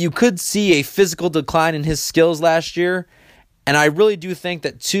 but you could see a physical decline in his skills last year. And I really do think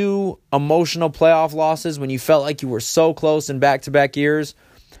that 2 emotional playoff losses when you felt like you were so close in back-to-back years,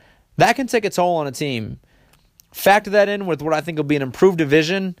 that can take a toll on a team. Factor that in with what I think will be an improved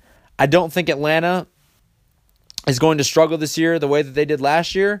division. I don't think Atlanta is going to struggle this year the way that they did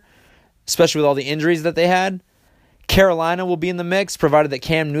last year, especially with all the injuries that they had. Carolina will be in the mix, provided that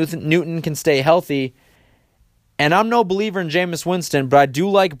Cam Newton can stay healthy. And I'm no believer in Jameis Winston, but I do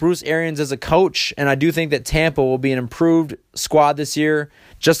like Bruce Arians as a coach, and I do think that Tampa will be an improved squad this year.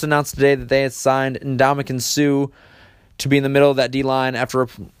 Just announced today that they had signed Ndamukong Suh to be in the middle of that D-line after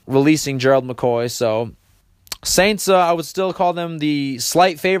releasing Gerald McCoy. So Saints, I would still call them the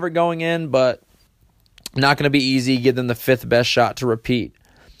slight favorite going in, but not going to be easy. Give them the 5th best shot to repeat.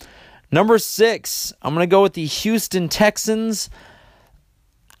 Number 6, I'm going to go with the Houston Texans.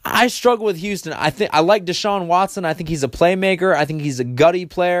 I struggle with Houston. I like Deshaun Watson. I think he's a playmaker. I think he's a gutty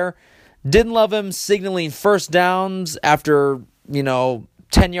player. Didn't love him signaling first downs after,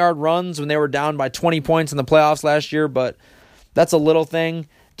 10-yard runs when they were down by 20 points in the playoffs last year, but that's a little thing.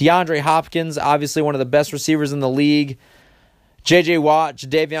 DeAndre Hopkins, obviously one of the best receivers in the league. J.J. Watt,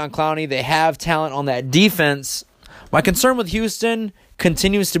 Jadeveon Clowney, they have talent on that defense. My concern with Houston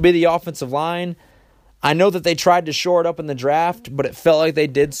continues to be the offensive line. I know that they tried to shore it up in the draft, but it felt like they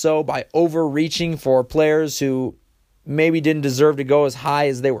did so by overreaching for players who maybe didn't deserve to go as high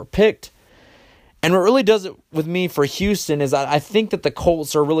as they were picked. And what really does it with me for Houston is I think that the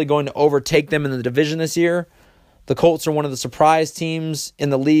Colts are really going to overtake them in the division this year. The Colts are one of the surprise teams in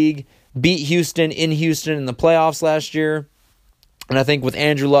the league, beat Houston in the playoffs last year. And I think with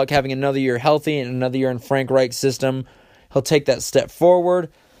Andrew Luck having another year healthy and another year in Frank Reich's system, he'll take that step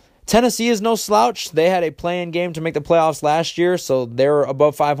forward. Tennessee is no slouch. They had a play-in game to make the playoffs last year, so they're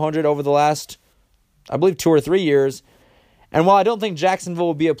above 500 over the last, I believe, 2 or 3 years. And while I don't think Jacksonville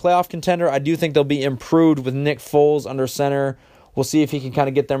will be a playoff contender, I do think they'll be improved with Nick Foles under center. We'll see if he can kind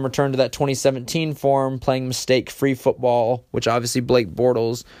of get them returned to that 2017 form, playing mistake-free football, which obviously Blake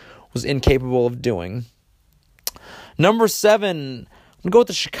Bortles was incapable of doing. Number 7, I'm going to go with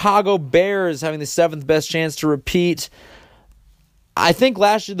the Chicago Bears, having the 7th best chance to repeat. I think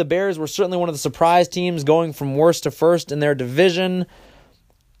last year the Bears were certainly one of the surprise teams, going from worst to first in their division.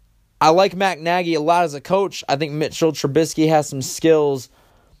 I like Matt Nagy a lot as a coach. I think Mitchell Trubisky has some skills.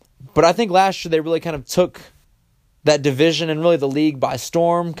 But I think last year they really kind of took that division and really the league by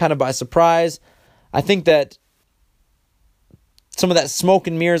storm, kind of by surprise. I think that some of that smoke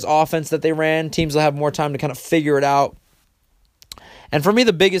and mirrors offense that they ran, teams will have more time to kind of figure it out. And for me,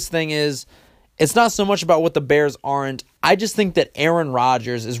 the biggest thing is, it's not so much about what the Bears aren't. I just think that Aaron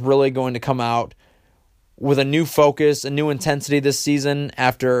Rodgers is really going to come out with a new focus, a new intensity this season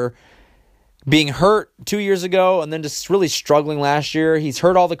after being hurt 2 years ago and then just really struggling last year. He's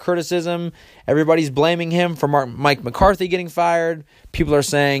heard all the criticism. Everybody's blaming him for Mike McCarthy getting fired. People are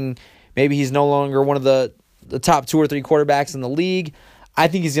saying maybe he's no longer one of the top 2 or 3 quarterbacks in the league. I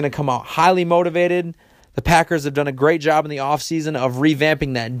think he's going to come out highly motivated. The Packers have done a great job in the offseason of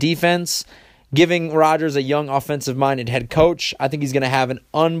revamping that defense, giving Rodgers a young offensive-minded head coach. I think he's going to have an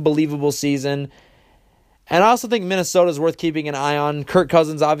unbelievable season. And I also think Minnesota is worth keeping an eye on. Kirk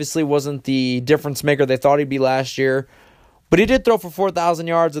Cousins obviously wasn't the difference maker they thought he'd be last year, but he did throw for 4,000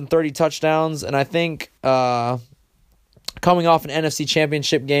 yards and 30 touchdowns, and I think coming off an NFC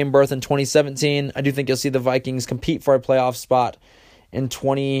Championship game berth in 2017, I do think you'll see the Vikings compete for a playoff spot in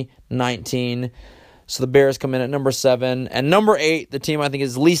 2019. So the Bears come in at number 7. And number 8, the team I think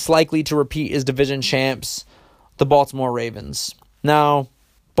is least likely to repeat as division champs, the Baltimore Ravens. Now,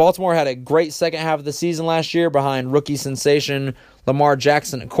 Baltimore had a great second half of the season last year behind rookie sensation Lamar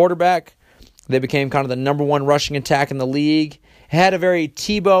Jackson at quarterback. They became kind of the number 1 rushing attack in the league. It had a very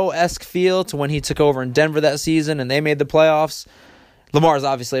Tebow-esque feel to when he took over in Denver that season and they made the playoffs. Lamar is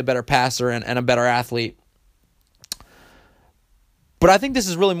obviously a better passer and a better athlete. But I think this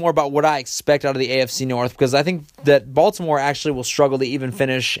is really more about what I expect out of the AFC North, because I think that Baltimore actually will struggle to even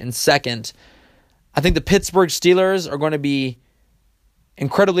finish in second. I think the Pittsburgh Steelers are going to be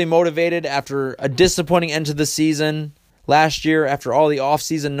incredibly motivated after a disappointing end to the season last year, after all the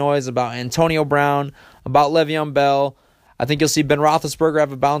offseason noise about Antonio Brown, about Le'Veon Bell. I think you'll see Ben Roethlisberger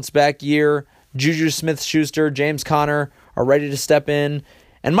have a bounce-back year. Juju Smith-Schuster, James Conner are ready to step in.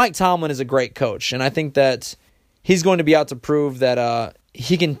 And Mike Tomlin is a great coach, and I think that he's going to be out to prove that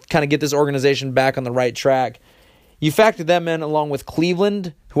he can kind of get this organization back on the right track. You factor them in along with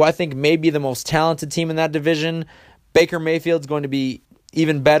Cleveland, who I think may be the most talented team in that division. Baker Mayfield's going to be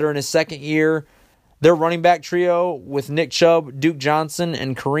even better in his second year. Their running back trio with Nick Chubb, Duke Johnson,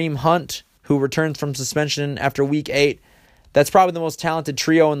 and Kareem Hunt, who returns from suspension after Week 8, that's probably the most talented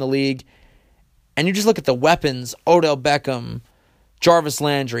trio in the league. And you just look at the weapons: Odell Beckham, Jarvis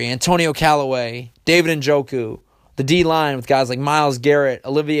Landry, Antonio Callaway, David Njoku, the D-line with guys like Myles Garrett,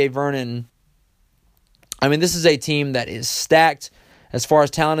 Olivier Vernon. I mean, this is a team that is stacked as far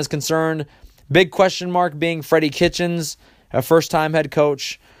as talent is concerned. Big question mark being Freddie Kitchens, a first-time head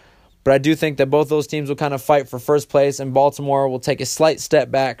coach. But I do think that both those teams will kind of fight for first place, and Baltimore will take a slight step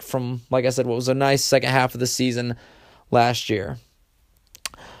back from, like I said, what was a nice second half of the season last year.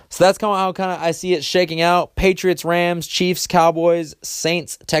 So that's how I see it shaking out. Patriots, Rams, Chiefs, Cowboys,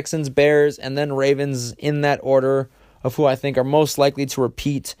 Saints, Texans, Bears, and then Ravens in that order of who I think are most likely to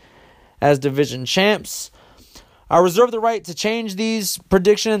repeat as division champs. I reserve the right to change these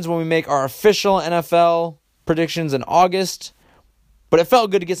predictions when we make our official NFL predictions in August. But it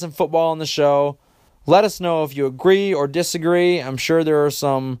felt good to get some football on the show. Let us know if you agree or disagree. I'm sure there are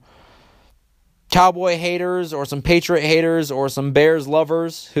some Cowboy haters or some Patriot haters or some Bears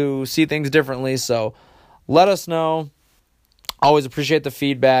lovers who see things differently. So let us know. Always appreciate the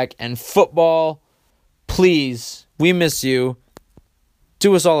feedback. And football, please, we miss you.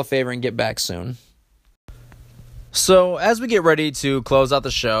 Do us all a favor and get back soon. So as we get ready to close out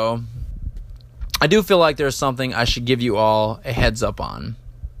the show, I do feel like there's something I should give you all a heads up on.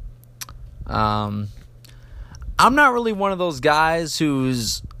 I'm not really one of those guys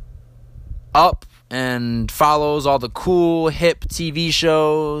who's up and follows all the cool, hip TV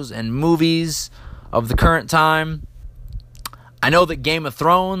shows and movies of the current time. I know that Game of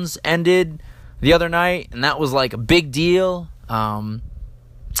Thrones ended the other night, and that was like a big deal. A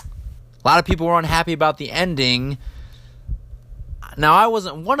lot of people were unhappy about the ending. Now, I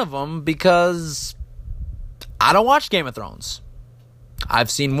wasn't one of them because I don't watch Game of Thrones.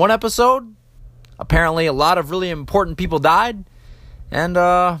 I've seen one episode. Apparently, a lot of really important people died. And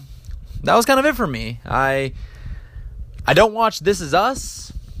that was kind of it for me. I don't watch This Is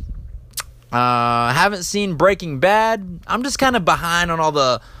Us. Haven't seen Breaking Bad. I'm just kind of behind on all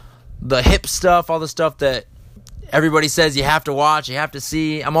the hip stuff, all the stuff that everybody says you have to watch, you have to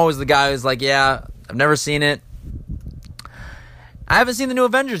see. I'm always the guy who's like, yeah, I've never seen it. I haven't seen the new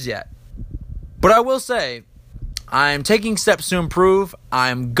Avengers yet. But I will say, I'm taking steps to improve.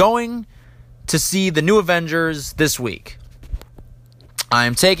 I'm going to see the new Avengers this week.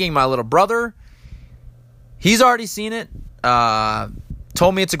 I'm taking my little brother. He's already seen it.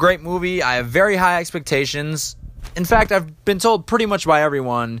 Told me it's a great movie. I have very high expectations. In fact, I've been told pretty much by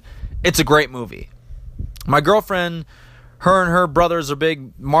everyone it's a great movie. My girlfriend, her and her brothers are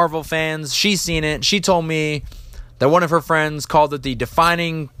big Marvel fans. She's seen it. She told me that one of her friends called it the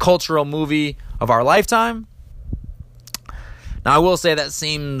defining cultural movie of our lifetime. Now, I will say that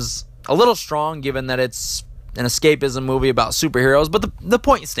seems a little strong given that it's an escapism movie about superheroes, but the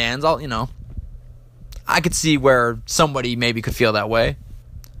point stands. I could see where somebody maybe could feel that way.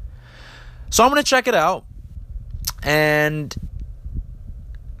 So I'm going to check it out. And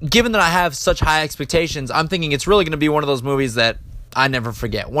given that I have such high expectations, I'm thinking it's really going to be one of those movies that I never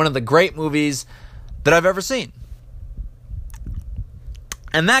forget. One of the great movies that I've ever seen.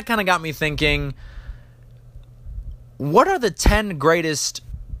 And that kind of got me thinking, what are the 10 greatest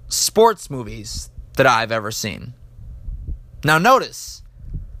sports movies that I've ever seen? Now notice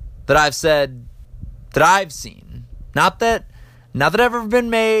that I've said that I've seen. Not that have ever been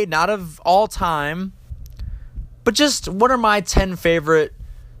made, not of all time, but just what are my 10 favorite,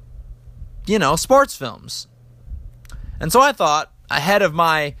 sports films? And so I thought, ahead of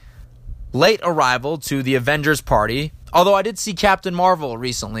my late arrival to the Avengers party, although I did see Captain Marvel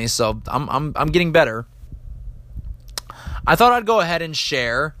recently, so I'm getting better, I thought I'd go ahead and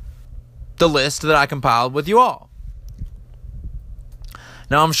share the list that I compiled with you all.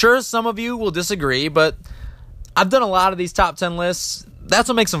 Now, I'm sure some of you will disagree, but I've done a lot of these top 10 lists. That's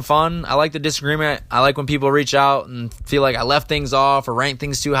what makes them fun. I like the disagreement. I like when people reach out and feel like I left things off or ranked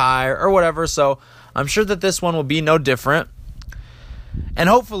things too high or whatever. So I'm sure that this one will be no different. And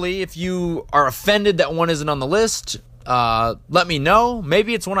hopefully, if you are offended that one isn't on the list, let me know.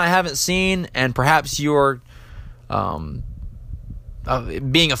 Maybe it's one I haven't seen, and perhaps you're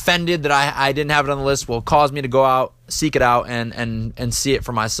being offended that I didn't have it on the list will cause me to go out, seek it out, and see it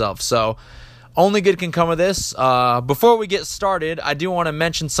for myself. So only good can come of this. Before we get started, I do want to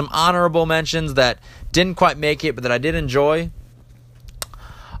mention some honorable mentions that didn't quite make it, but that I did enjoy.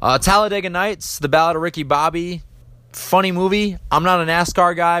 Talladega Nights, The Ballad of Ricky Bobby. Funny movie. I'm not a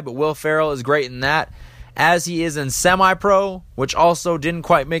NASCAR guy, but Will Ferrell is great in that, as he is in Semi-Pro, which also didn't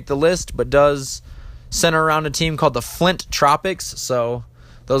quite make the list, but does center around a team called the Flint Tropics, so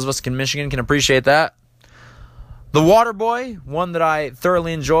those of us in Michigan can appreciate that. The Waterboy, one that I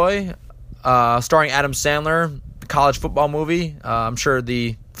thoroughly enjoy, starring Adam Sandler, college football movie. I'm sure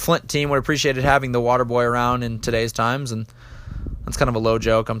the Flint team would appreciate having the Waterboy around in today's times, and that's kind of a low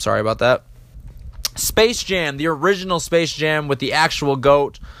joke. I'm sorry about that. Space Jam, the original Space Jam with the actual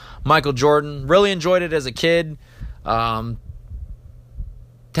GOAT, Michael Jordan. Really enjoyed it as a kid.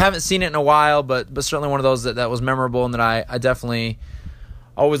 Haven't seen it in a while, but certainly one of those that was memorable and that I definitely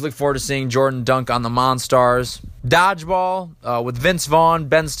always look forward to seeing Jordan dunk on the Monstars. Dodgeball with Vince Vaughn,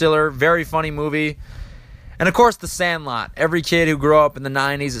 Ben Stiller, very funny movie. And of course, The Sandlot. Every kid who grew up in the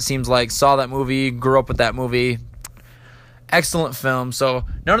 90s, it seems like, saw that movie, grew up with that movie. Excellent film. So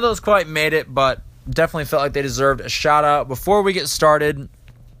none of those quite made it, but definitely felt like they deserved a shout out. Before we get started,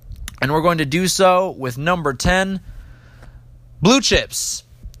 and we're going to do so with number 10, Blue Chips,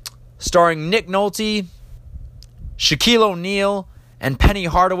 starring Nick Nolte, Shaquille O'Neal, and Penny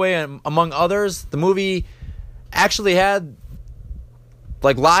Hardaway, among others. The movie actually had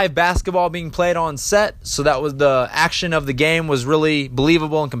live basketball being played on set, so that was the action of the game was really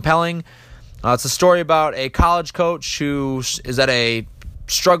believable and compelling. It's a story about a college coach who is at a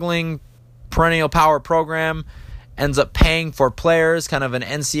struggling perennial power program, ends up paying for players, kind of an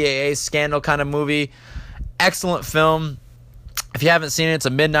NCAA scandal kind of movie. Excellent film. If you haven't seen it, it's a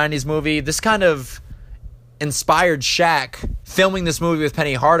mid-90s movie. This kind of inspired Shaq filming this movie with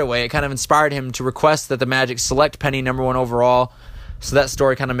Penny Hardaway. It kind of inspired him to request that the Magic select Penny number 1 overall. So that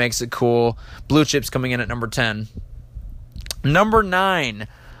story kind of makes it cool. Blue Chips coming in at number 10. Number 9,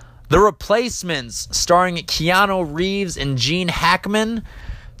 The Replacements, starring Keanu Reeves and Gene Hackman.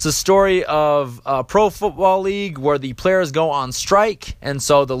 It's a story of a pro football league where the players go on strike, and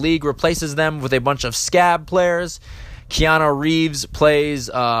so the league replaces them with a bunch of scab players. Keanu Reeves plays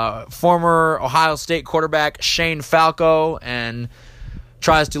former Ohio State quarterback Shane Falco and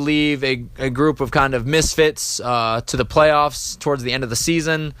tries to leave a group of kind of misfits to the playoffs towards the end of the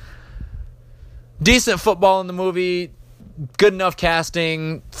season. Decent football in the movie, good enough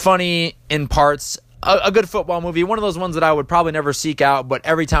casting, funny in parts. A good football movie, one of those ones that I would probably never seek out, but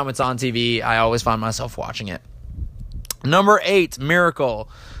every time it's on TV, I always find myself watching it. Number 8, Miracle,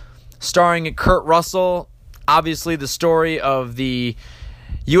 starring Kurt Russell. Obviously, the story of the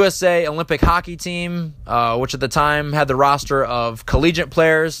USA Olympic hockey team, which at the time had the roster of collegiate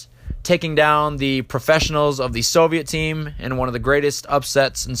players, taking down the professionals of the Soviet team in one of the greatest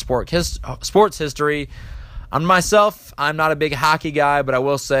upsets in sports history. On myself, I'm not a big hockey guy, but I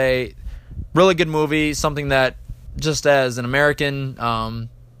will say, really good movie, something that just as an American,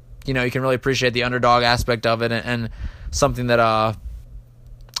 you can really appreciate the underdog aspect of it, and something that I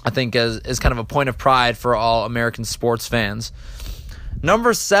think is kind of a point of pride for all American sports fans.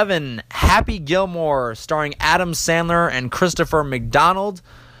 Number 7, Happy Gilmore, starring Adam Sandler and Christopher McDonald.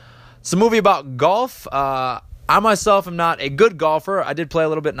 It's a movie about golf. I myself am not a good golfer. I did play a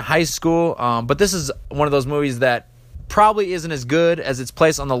little bit in high school, but this is one of those movies that probably isn't as good as its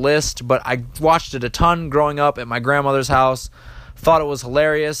place on the list, but I watched it a ton growing up at my grandmother's house. Thought it was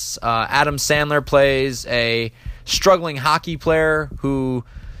hilarious. Adam Sandler plays a struggling hockey player who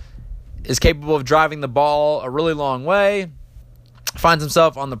is capable of driving the ball a really long way, finds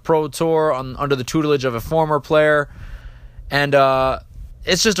himself on the pro tour under the tutelage of a former player, and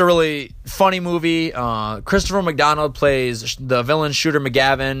it's just a really funny movie. Christopher McDonald plays the villain Shooter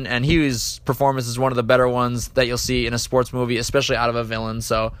McGavin, and his performance is one of the better ones that you'll see in a sports movie, especially out of a villain.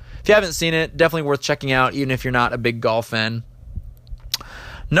 So if you haven't seen it, definitely worth checking out, even if you're not a big golf fan.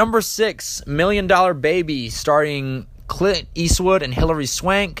 Number 6, $1 Million Baby, starring Clint Eastwood and Hilary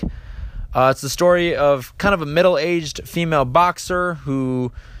Swank. It's the story of kind of a middle-aged female boxer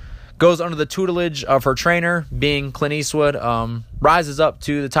who goes under the tutelage of her trainer, being Clint Eastwood, rises up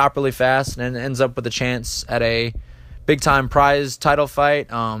to the top really fast, and ends up with a chance at a big-time prize title fight.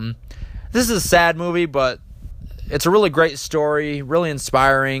 This is a sad movie, but it's a really great story, really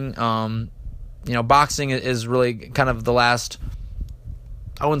inspiring. Boxing is really kind of the last,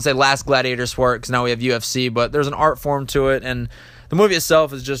 I wouldn't say last gladiator sport, because now we have UFC, but there's an art form to it, and the movie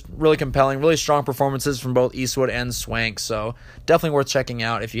itself is just really compelling, really strong performances from both Eastwood and Swank, so definitely worth checking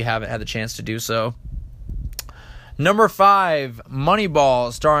out if you haven't had the chance to do so. Number 5,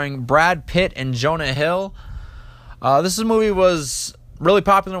 Moneyball, starring Brad Pitt and Jonah Hill. This movie was really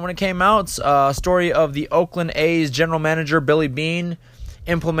popular when it came out. Story of the Oakland A's general manager, Billy Beane,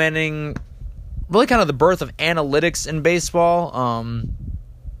 implementing really kind of the birth of analytics in baseball.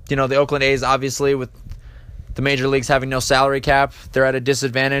 The Oakland A's, obviously, with the major leagues having no salary cap, they're at a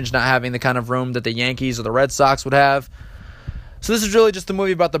disadvantage, not having the kind of room that the Yankees or the Red Sox would have. So this is really just a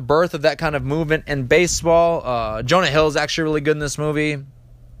movie about the birth of that kind of movement in baseball. Jonah Hill is actually really good in this movie.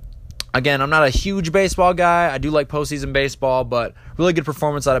 Again, I'm not a huge baseball guy. I do like postseason baseball, but really good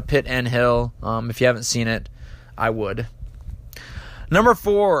performance out of Pitt and Hill. If you haven't seen it, I would. Number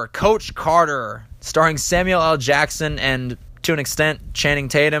 4, Coach Carter, starring Samuel L. Jackson and, to an extent, Channing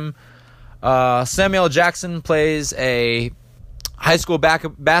Tatum. Samuel L. Jackson plays a high school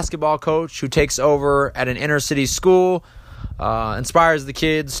basketball coach who takes over at an inner city school, inspires the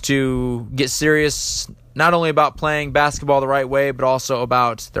kids to get serious, not only about playing basketball the right way, but also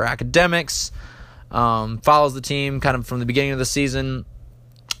about their academics. Follows the team kind of from the beginning of the season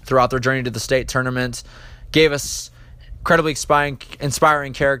throughout their journey to the state tournament. Gave us incredibly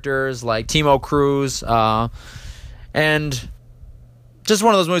inspiring characters like Timo Cruz, and just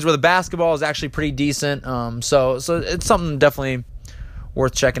one of those movies where the basketball is actually pretty decent. So it's something definitely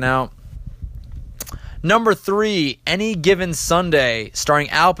worth checking out. Number 3, Any Given Sunday, starring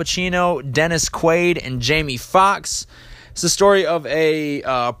Al Pacino, Dennis Quaid, and Jamie Foxx. It's the story of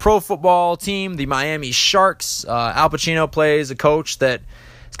a pro football team, the Miami Sharks. Al Pacino plays a coach that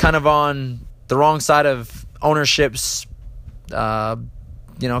is kind of on the wrong side of ownership's, kind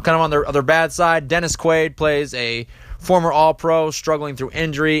of on their bad side. Dennis Quaid plays a former All-Pro struggling through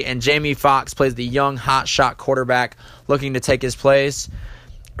injury, and Jamie Foxx plays the young hotshot quarterback looking to take his place.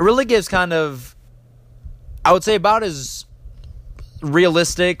 It really gives kind of, I would say, about as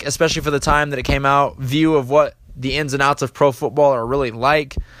realistic, especially for the time that it came out, view of what the ins and outs of pro football are really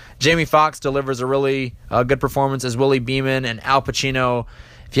like. Jamie Foxx delivers a really good performance as Willie Beeman, and Al Pacino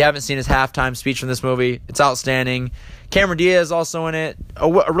If you haven't seen his halftime speech from this movie, it's outstanding. Cameron Diaz is also in it.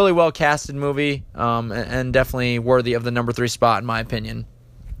 A really well-casted movie, and definitely worthy of the number 3 spot, in my opinion.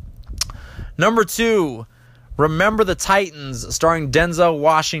 Number 2, Remember the Titans, starring Denzel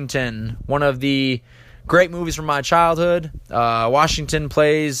Washington, one of the great movies from my childhood. Washington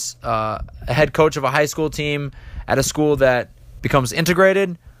plays a head coach of a high school team at a school that becomes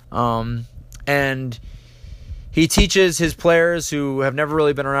integrated, and he teaches his players who have never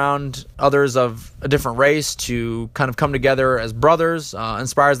really been around others of a different race to kind of come together as brothers,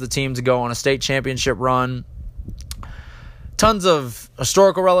 inspires the team to go on a state championship run. Tons of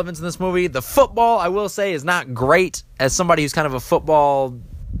historical relevance in this movie. The football, I will say, is not great. As somebody who's kind of a football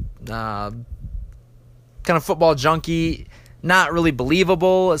junkie, not really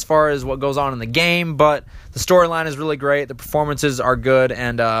believable as far as what goes on in the game, but the storyline is really great. The performances are good,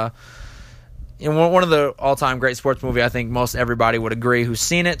 and one of the all-time great sports movie. I think most everybody would agree who's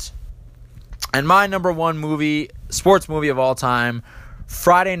seen it. And my number 1 sports movie of all time,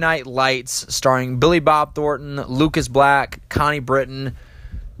 Friday Night Lights, starring Billy Bob Thornton, Lucas Black, Connie Britton.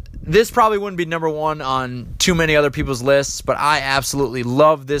 This probably wouldn't be number 1 on too many other people's lists, but I absolutely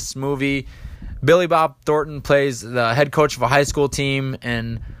love this movie. Billy Bob Thornton plays the head coach of a high school team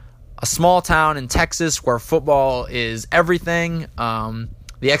in a small town in Texas where football is everything.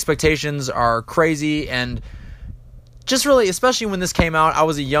 The expectations are crazy, and just really, especially when this came out, I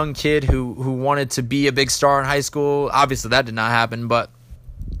was a young kid who wanted to be a big star in high school. Obviously, that did not happen, but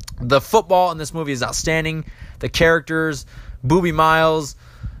the football in this movie is outstanding. The characters, Boobie Miles,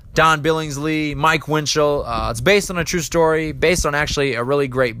 Don Billingsley, Mike Winchell. It's based on a true story, based on actually a really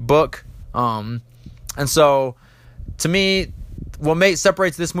great book. And so, to me, what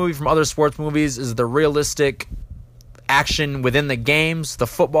separates this movie from other sports movies is the realistic action within the games. The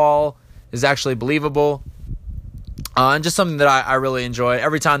football is actually believable, and just something that I really enjoy.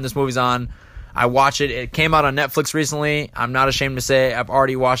 Every time this movie's on, I watch it. It came out on Netflix recently. I'm not ashamed to say I've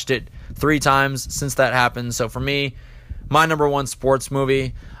already watched it 3 times since that happened. So for me, my number 1 sports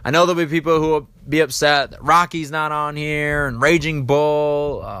movie. I know there'll be people who will be upset that Rocky's not on here, and Raging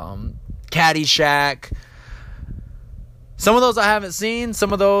Bull, Caddyshack. Some of those I haven't seen.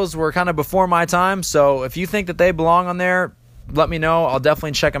 Some of those were kind of before my time. So if you think that they belong on there, let me know. I'll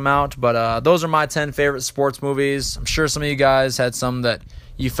definitely check them out. But those are my 10 favorite sports movies. I'm sure some of you guys had some that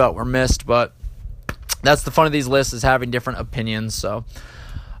you felt were missed, but that's the fun of these lists, is having different opinions. So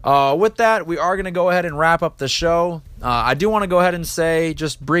with that, we are going to go ahead and wrap up the show. I do want to go ahead and say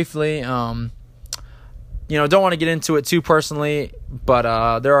just briefly, don't want to get into it too personally,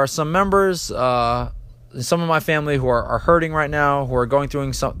 but there are some members, some of my family who are hurting right now, who are going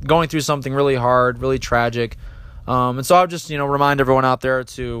through something really hard, really tragic. And so I'll just, remind everyone out there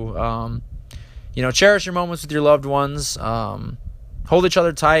to, cherish your moments with your loved ones. Hold each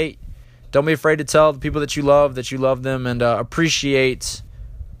other tight. Don't be afraid to tell the people that you love them, and appreciate,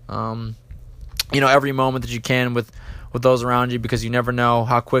 every moment that you can with those around you, because you never know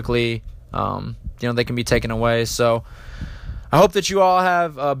how quickly, they can be taken away. So I hope that you all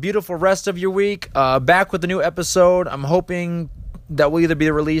have a beautiful rest of your week. Back with a new episode. I'm hoping that will either be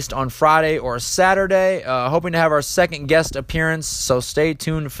released on Friday or Saturday. Hoping to have our second guest appearance, so stay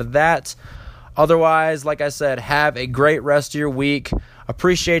tuned for that. Otherwise, like I said, have a great rest of your week.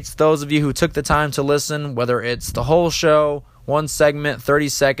 Appreciates those of you who took the time to listen, whether it's the whole show, one segment, 30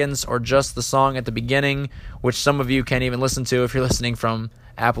 seconds, or just the song at the beginning, which some of you can't even listen to if you're listening from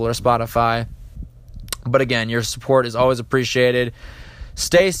Apple or Spotify. But again, your support is always appreciated.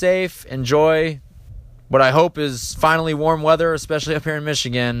 Stay safe. Enjoy what I hope is finally warm weather, especially up here in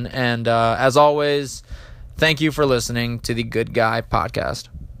Michigan. And as always, thank you for listening to the Good Guy Podcast.